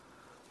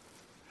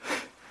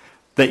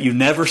that you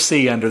never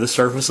see under the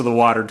surface of the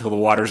water until the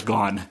water's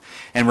gone.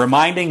 And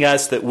reminding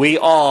us that we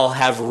all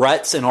have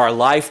ruts in our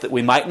life that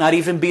we might not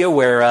even be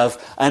aware of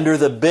under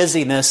the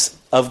busyness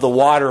of the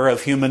water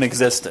of human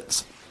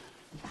existence.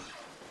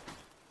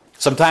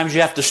 Sometimes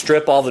you have to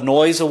strip all the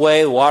noise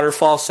away, the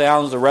waterfall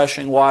sounds, the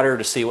rushing water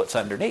to see what's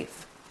underneath.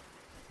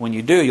 When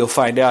you do, you'll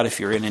find out if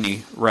you're in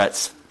any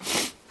ruts.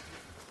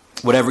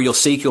 Whatever you'll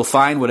seek, you'll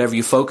find. Whatever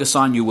you focus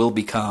on, you will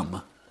become.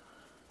 Do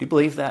you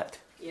believe that?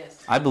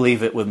 Yes. I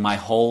believe it with my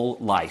whole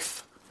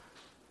life.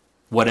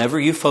 Whatever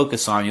you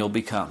focus on, you'll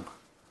become.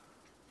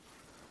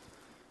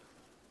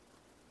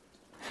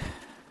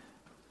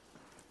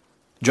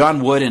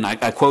 John Wooden,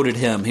 I quoted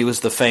him. He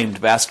was the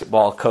famed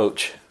basketball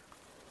coach,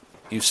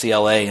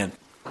 UCLA, and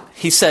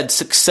he said,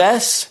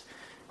 success,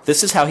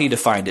 this is how he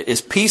defined it,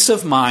 is peace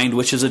of mind,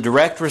 which is a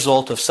direct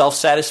result of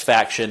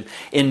self-satisfaction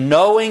in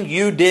knowing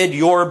you did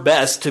your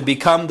best to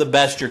become the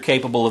best you're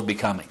capable of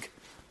becoming.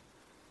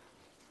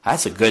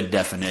 That's a good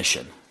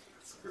definition.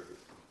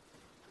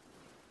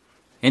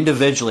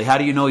 Individually, how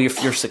do you know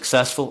if you're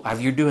successful?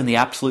 You're doing the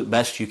absolute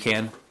best you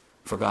can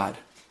for God.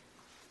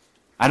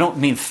 I don't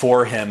mean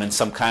for Him in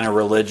some kind of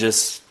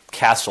religious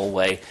castle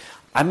way.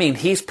 I mean,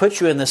 He's put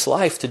you in this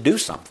life to do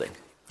something.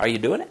 Are you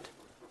doing it?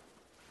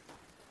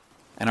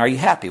 And are you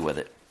happy with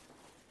it?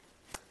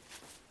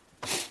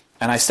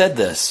 And I said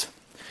this,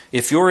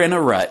 if you're in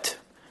a rut,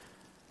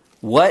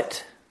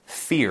 what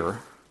fear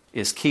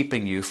is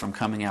keeping you from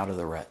coming out of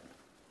the rut?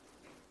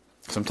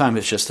 Sometimes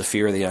it's just the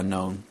fear of the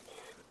unknown.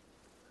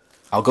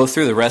 I'll go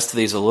through the rest of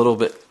these a little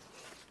bit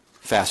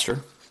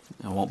faster.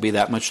 It won't be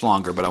that much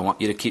longer, but I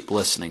want you to keep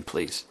listening,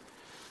 please.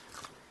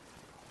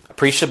 I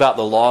preached about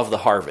the law of the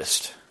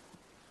harvest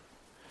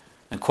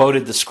and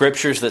quoted the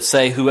scriptures that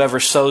say, whoever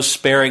sows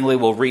sparingly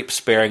will reap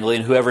sparingly,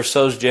 and whoever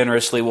sows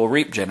generously will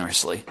reap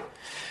generously.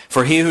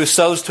 For he who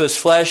sows to his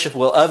flesh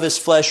will of his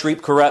flesh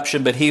reap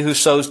corruption, but he who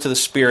sows to the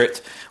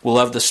Spirit will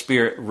of the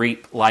Spirit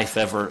reap life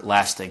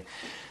everlasting.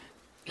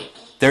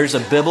 There's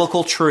a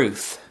biblical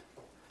truth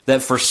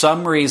that for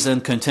some reason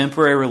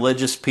contemporary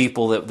religious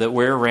people that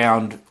we're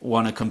around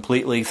want to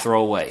completely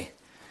throw away.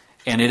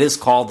 And it is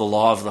called the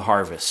law of the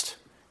harvest.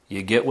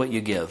 You get what you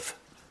give.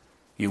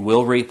 You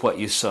will reap what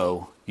you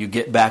sow. You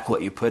get back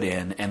what you put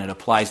in, and it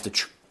applies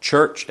to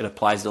church, it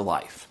applies to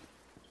life.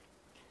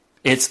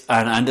 It's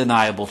an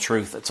undeniable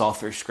truth that's all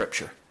through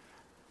Scripture.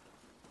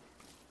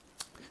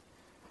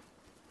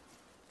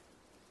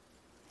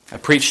 I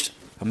preached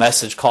a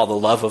message called The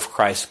Love of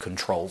Christ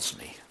Controls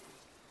Me.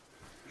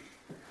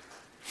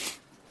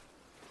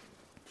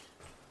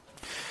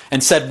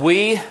 And said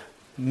we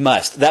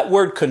must. That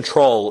word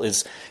control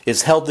is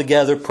held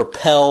together,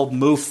 propel,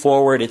 move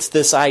forward. It's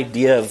this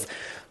idea of,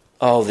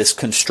 this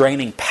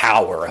constraining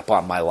power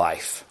upon my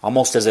life,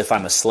 almost as if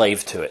I'm a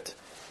slave to it.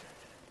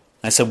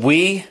 I said,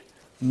 we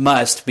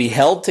must be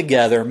held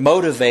together,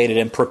 motivated,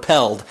 and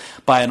propelled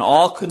by an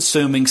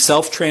all-consuming,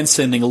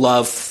 self-transcending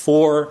love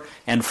for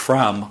and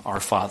from our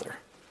Father.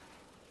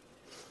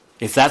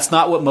 If that's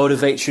not what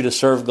motivates you to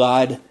serve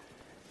God,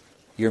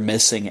 you're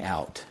missing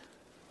out.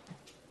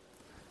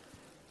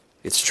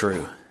 It's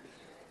true.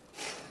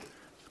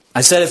 I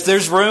said, if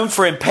there's room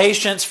for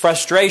impatience,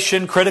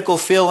 frustration, critical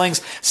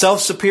feelings,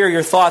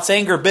 self-superior thoughts,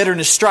 anger,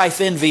 bitterness, strife,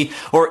 envy,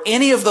 or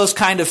any of those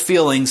kind of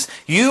feelings,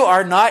 you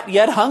are not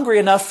yet hungry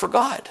enough for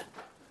God.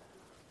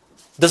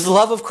 Does the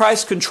love of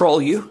Christ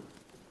control you?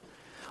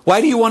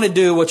 Why do you want to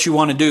do what you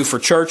want to do for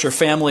church or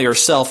family or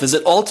self? Is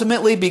it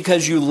ultimately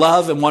because you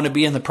love and want to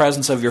be in the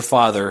presence of your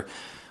Father,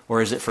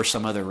 or is it for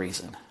some other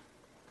reason?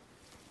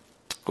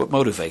 What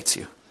motivates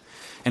you?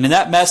 And in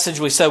that message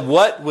we said,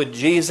 what would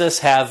Jesus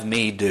have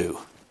me do?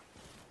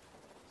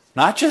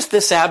 Not just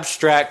this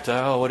abstract,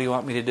 what do you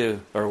want me to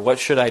do? Or what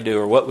should I do?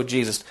 Or what would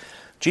Jesus...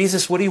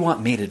 Jesus, what do you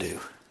want me to do?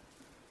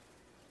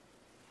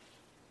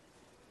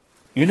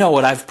 You know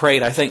what I've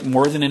prayed, I think,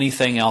 more than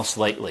anything else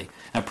lately.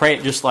 I pray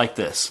it just like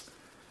this.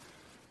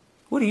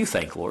 What do you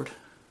think, Lord?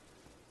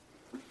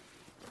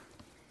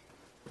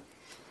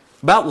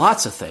 About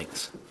lots of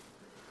things.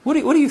 What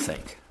do you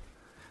think?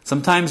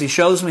 Sometimes He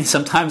shows me,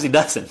 sometimes He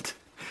doesn't.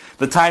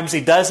 The times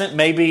He doesn't,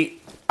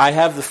 maybe I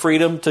have the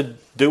freedom to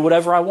do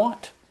whatever I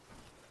want.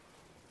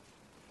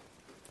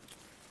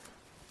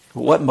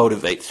 What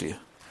motivates you?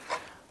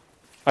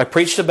 I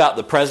preached about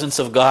the presence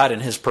of God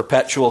and His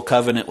perpetual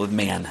covenant with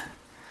man.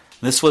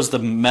 This was the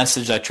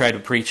message I tried to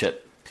preach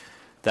at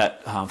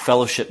that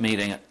fellowship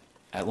meeting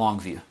at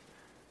Longview.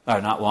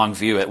 Or not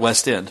Longview, at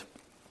West End.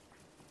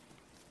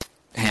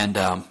 And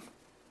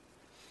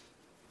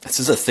this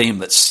is a theme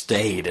that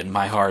stayed in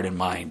my heart and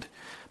mind.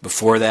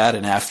 Before that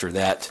and after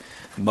that,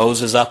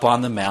 Moses up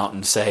on the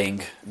mountain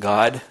saying,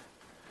 God,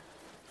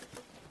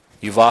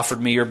 You've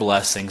offered me Your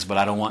blessings, but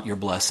I don't want Your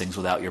blessings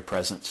without Your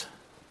presence.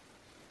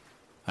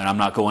 And I'm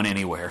not going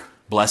anywhere.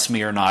 Bless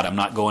me or not, I'm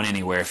not going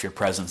anywhere if Your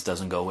presence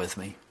doesn't go with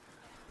me.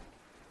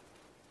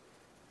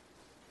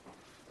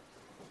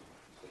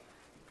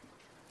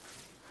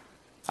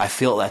 I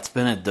feel that's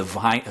been a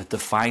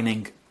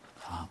defining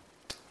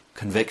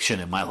conviction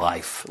in my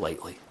life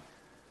lately.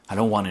 I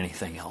don't want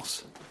anything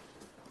else.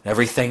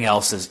 Everything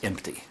else is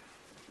empty.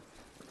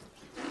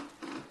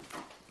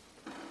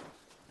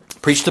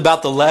 Preached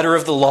about the letter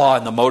of the law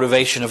and the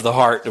motivation of the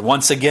heart. And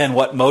once again,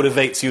 what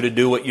motivates you to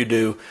do what you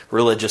do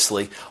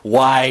religiously?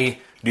 Why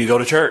do you go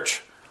to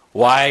church?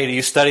 Why do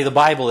you study the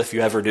Bible if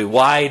you ever do?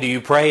 Why do you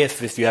pray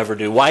if you ever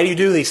do? Why do you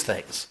do these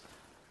things?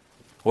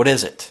 What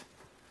is it?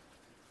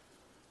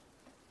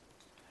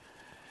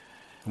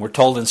 We're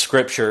told in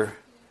Scripture,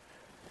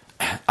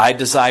 I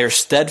desire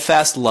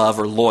steadfast love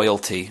or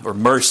loyalty or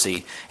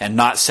mercy and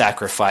not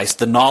sacrifice,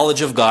 the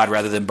knowledge of God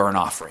rather than burnt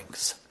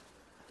offerings.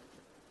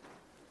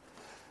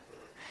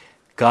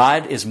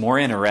 God is more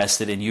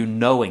interested in you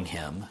knowing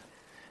Him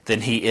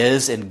than He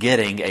is in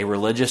getting a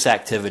religious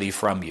activity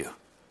from you.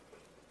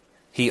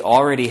 He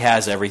already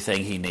has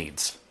everything He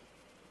needs.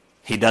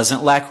 He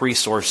doesn't lack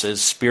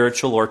resources,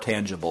 spiritual or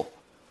tangible.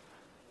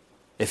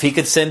 If He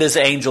could send His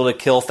angel to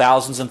kill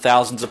thousands and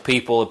thousands of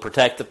people and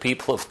protect the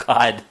people of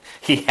God,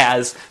 He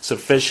has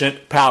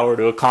sufficient power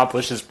to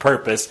accomplish His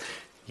purpose.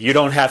 You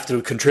don't have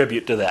to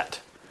contribute to that.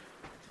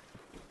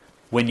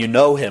 When you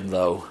know Him,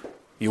 though,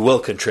 you will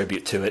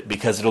contribute to it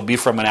because it'll be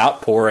from an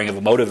outpouring of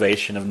a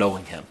motivation of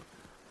knowing Him.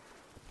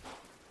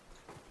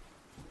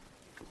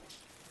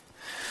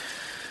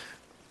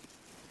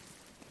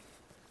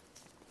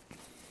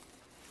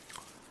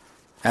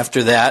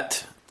 After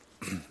that,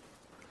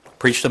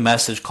 preached a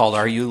message called,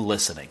 Are You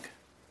Listening?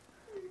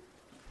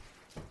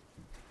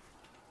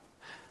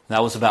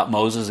 That was about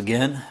Moses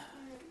again,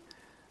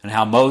 and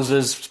how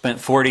Moses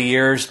spent 40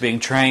 years being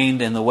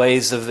trained in the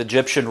ways of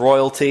Egyptian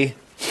royalty.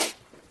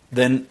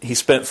 Then he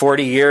spent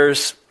 40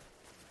 years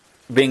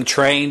being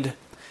trained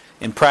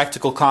in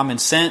practical common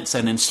sense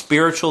and in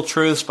spiritual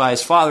truths by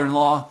his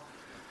father-in-law.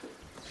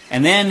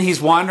 And then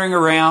he's wandering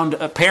around,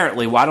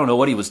 apparently, I don't know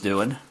what he was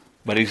doing,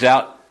 but he's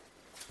out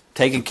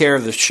taking care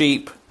of the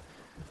sheep.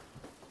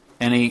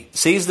 And he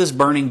sees this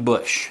burning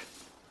bush.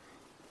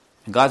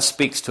 And God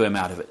speaks to him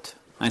out of it.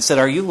 And I said,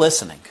 Are you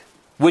listening?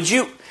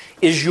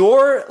 Is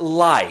your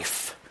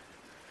life,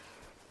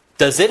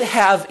 does it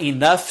have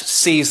enough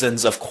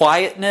seasons of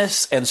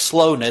quietness and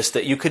slowness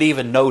that you could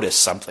even notice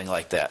something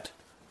like that?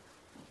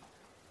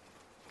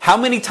 How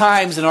many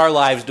times in our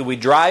lives do we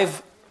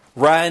drive,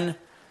 run,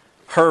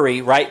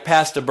 hurry right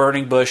past a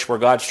burning bush where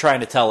God's trying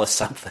to tell us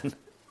something?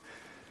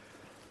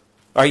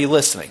 Are you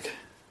listening?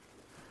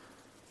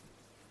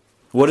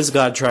 What is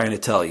God trying to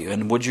tell you?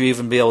 And would you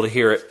even be able to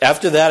hear it?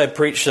 After that, I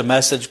preached a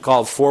message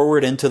called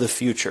Forward into the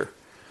Future.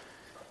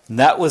 And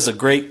that was a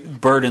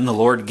great burden the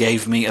Lord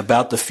gave me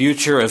about the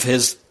future of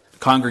His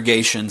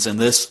congregations in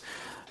this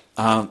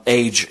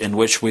age in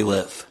which we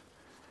live.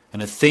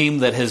 And a theme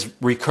that has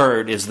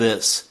recurred is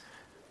this: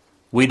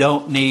 we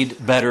don't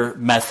need better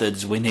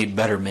methods, we need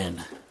better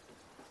men.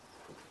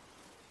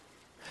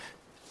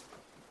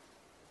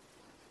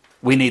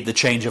 We need the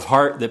change of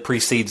heart that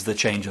precedes the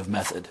change of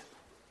method.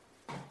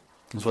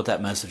 That's what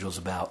that message was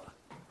about.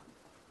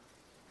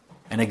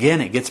 And again,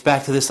 it gets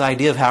back to this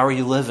idea of how are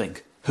you living?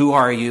 Who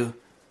are you?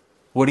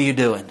 What are you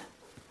doing?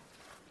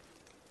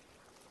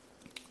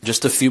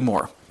 Just a few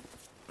more.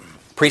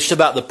 Preached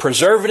about the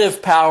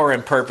preservative power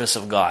and purpose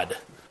of God.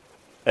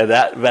 And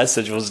that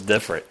message was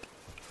different.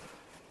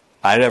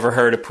 I never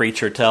heard a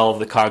preacher tell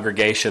the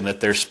congregation that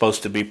they're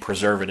supposed to be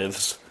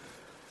preservatives.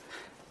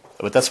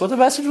 But that's what the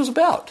message was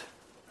about.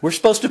 We're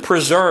supposed to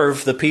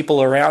preserve the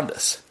people around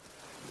us.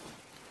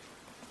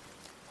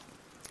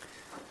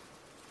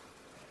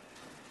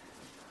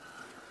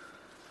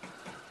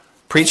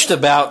 Preached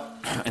about,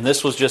 and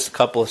this was just a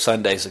couple of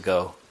Sundays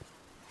ago,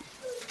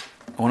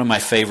 one of my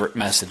favorite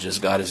messages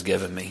God has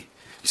given me.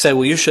 You say,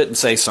 well, you shouldn't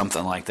say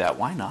something like that.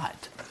 Why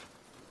not?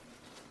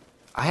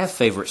 I have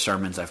favorite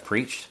sermons I've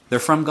preached. They're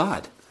from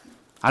God.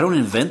 I don't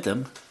invent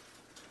them.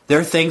 There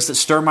are things that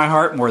stir my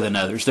heart more than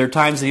others. There are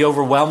times that He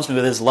overwhelms me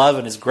with His love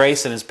and His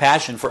grace and His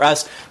passion for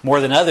us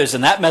more than others.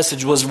 And that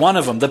message was one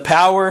of them. The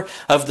power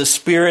of the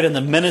Spirit and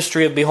the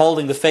ministry of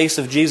beholding the face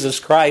of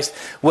Jesus Christ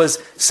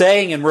was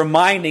saying and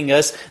reminding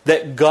us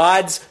that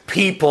God's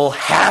people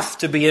have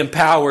to be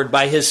empowered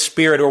by His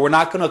Spirit, or we're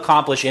not going to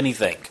accomplish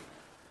anything.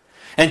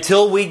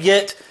 Until we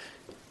get...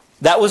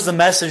 That was the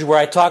message where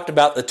I talked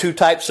about the two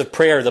types of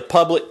prayer, the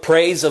public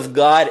praise of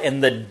God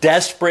and the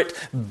desperate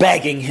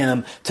begging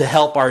Him to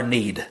help our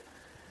need.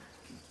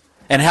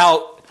 And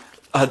how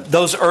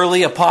those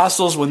early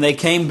apostles, when they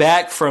came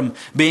back from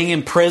being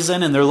in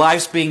prison and their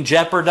lives being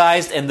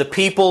jeopardized, and the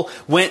people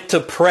went to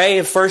pray.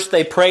 At first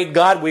they prayed,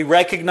 God, we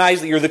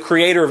recognize that You're the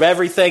creator of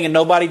everything and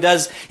nobody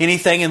does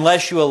anything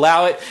unless You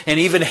allow it.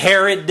 And even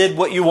Herod did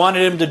what You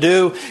wanted him to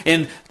do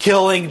in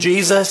killing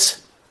Jesus.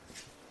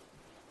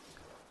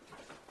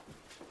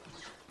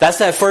 That's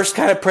that first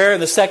kind of prayer.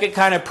 And the second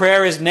kind of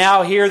prayer is,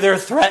 now hear their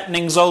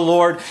threatenings, O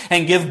Lord,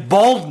 and give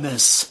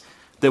boldness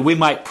that we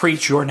might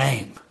preach Your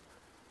name.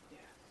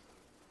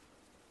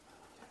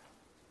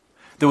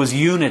 There was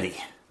unity.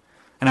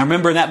 And I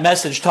remember in that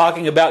message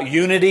talking about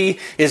unity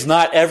is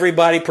not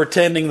everybody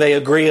pretending they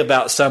agree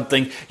about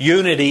something.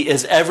 Unity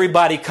is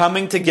everybody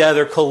coming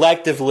together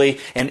collectively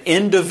and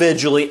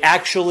individually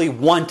actually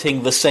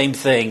wanting the same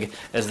thing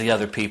as the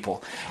other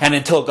people. And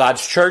until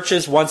God's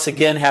churches once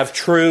again have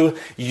true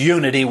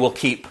unity, we'll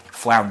keep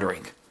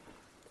floundering.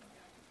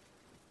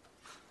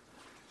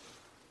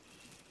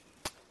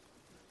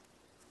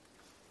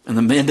 In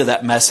the end of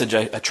that message,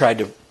 I tried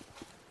to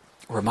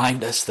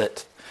remind us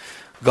that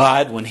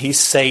God, when He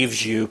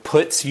saves you,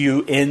 puts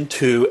you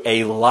into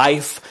a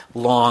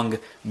lifelong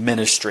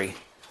ministry.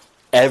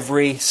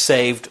 Every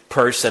saved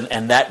person,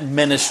 and that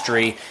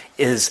ministry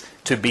is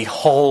to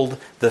behold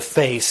the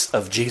face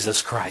of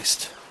Jesus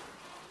Christ.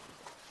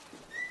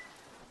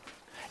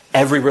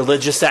 Every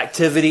religious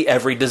activity,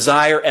 every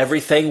desire,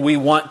 everything we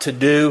want to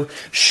do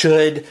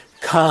should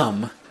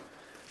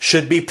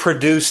be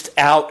produced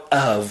out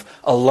of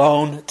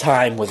alone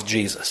time with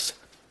Jesus.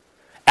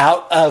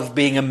 Out of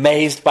being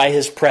amazed by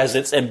His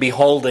presence and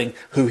beholding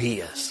who He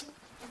is.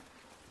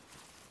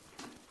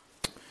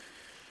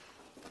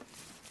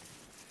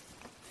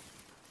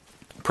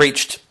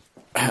 Preached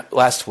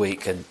last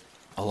week, and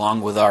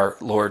along with our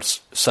Lord's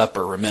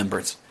Supper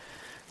remembrance,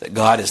 that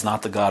God is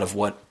not the God of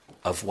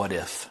what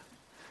if.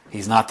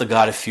 He's not the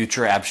God of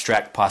future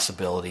abstract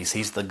possibilities.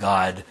 He's the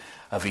God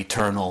of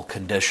eternal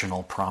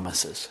conditional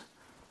promises.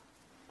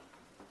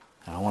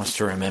 And I want us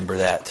to remember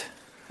that.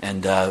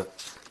 And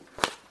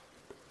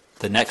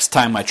the next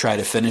time I try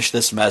to finish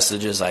this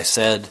message, as I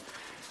said,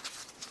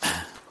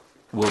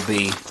 will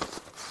be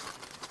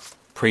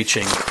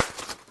preaching,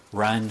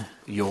 run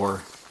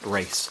your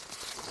race.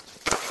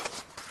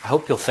 I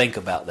hope you'll think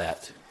about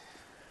that.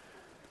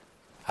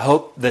 I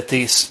hope that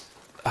these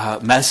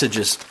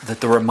messages, that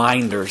the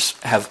reminders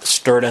have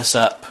stirred us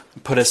up,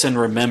 put us in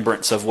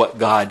remembrance of what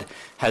God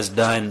has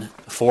done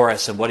for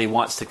us and what He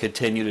wants to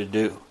continue to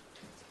do.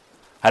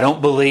 I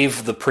don't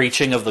believe the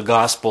preaching of the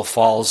gospel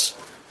falls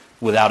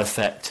without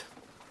effect.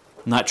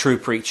 Not true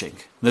preaching.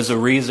 There's a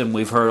reason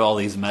we've heard all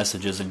these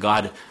messages, and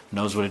God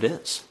knows what it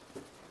is.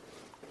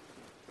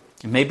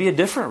 It may be a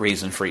different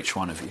reason for each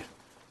one of you.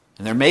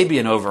 And there may be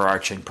an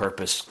overarching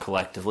purpose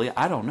collectively.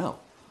 I don't know.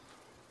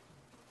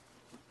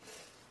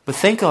 But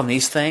think on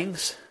these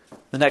things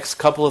the next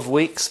couple of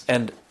weeks,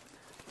 and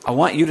I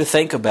want you to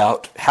think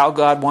about how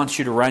God wants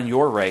you to run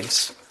your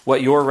race,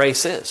 what your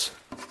race is.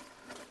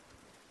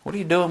 What are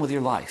you doing with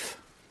your life?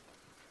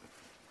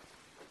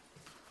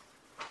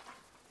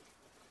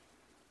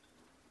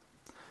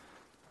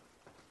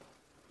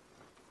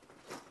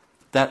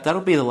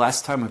 That'll be the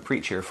last time I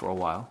preach here for a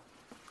while,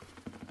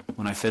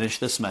 when I finish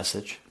this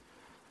message.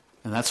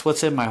 And that's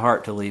what's in my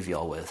heart to leave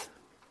y'all with.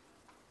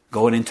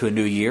 Going into a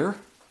new year,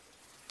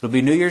 it'll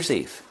be New Year's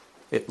Eve,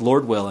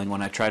 Lord willing,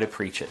 when I try to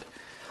preach it.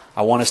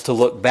 I want us to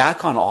look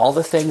back on all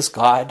the things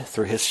God,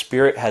 through His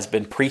Spirit, has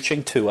been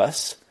preaching to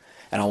us.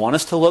 And I want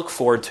us to look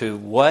forward to,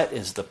 what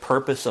is the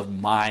purpose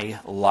of my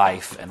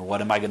life, and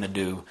what am I going to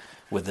do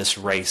with this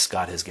race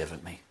God has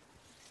given me?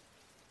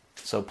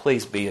 So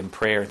please be in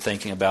prayer and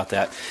thinking about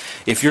that.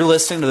 If you're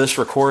listening to this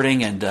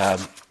recording and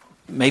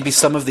maybe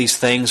some of these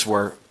things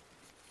where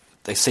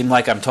they seem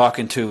like I'm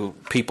talking to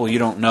people you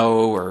don't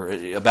know or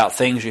about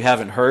things you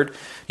haven't heard,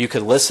 you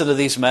can listen to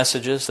these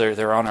messages.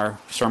 They're on our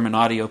sermon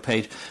audio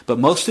page. But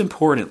most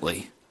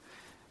importantly,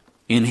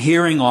 in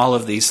hearing all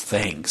of these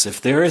things,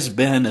 if there has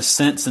been a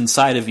sense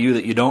inside of you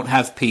that you don't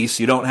have peace,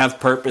 you don't have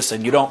purpose,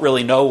 and you don't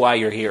really know why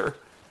you're here,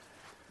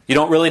 you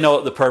don't really know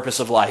what the purpose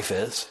of life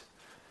is,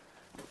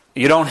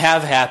 you don't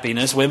have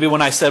happiness. Maybe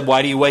when I said,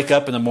 why do you wake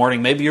up in the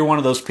morning, maybe you're one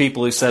of those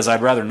people who says,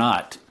 I'd rather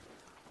not.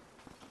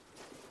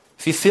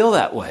 If you feel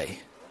that way,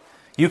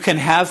 you can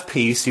have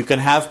peace, you can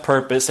have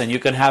purpose, and you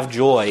can have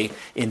joy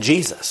in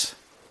Jesus.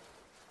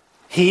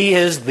 He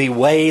is the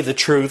way, the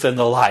truth, and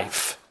the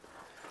life.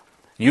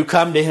 You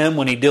come to Him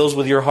when He deals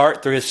with your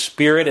heart through His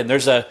Spirit, and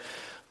there's a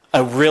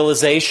a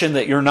realization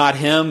that you're not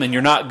Him and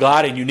you're not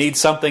God and you need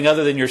something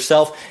other than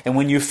yourself. And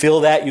when you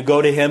feel that, you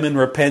go to Him in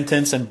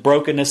repentance and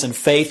brokenness and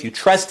faith. You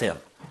trust Him.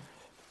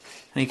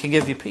 And He can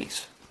give you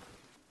peace.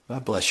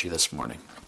 God bless you this morning.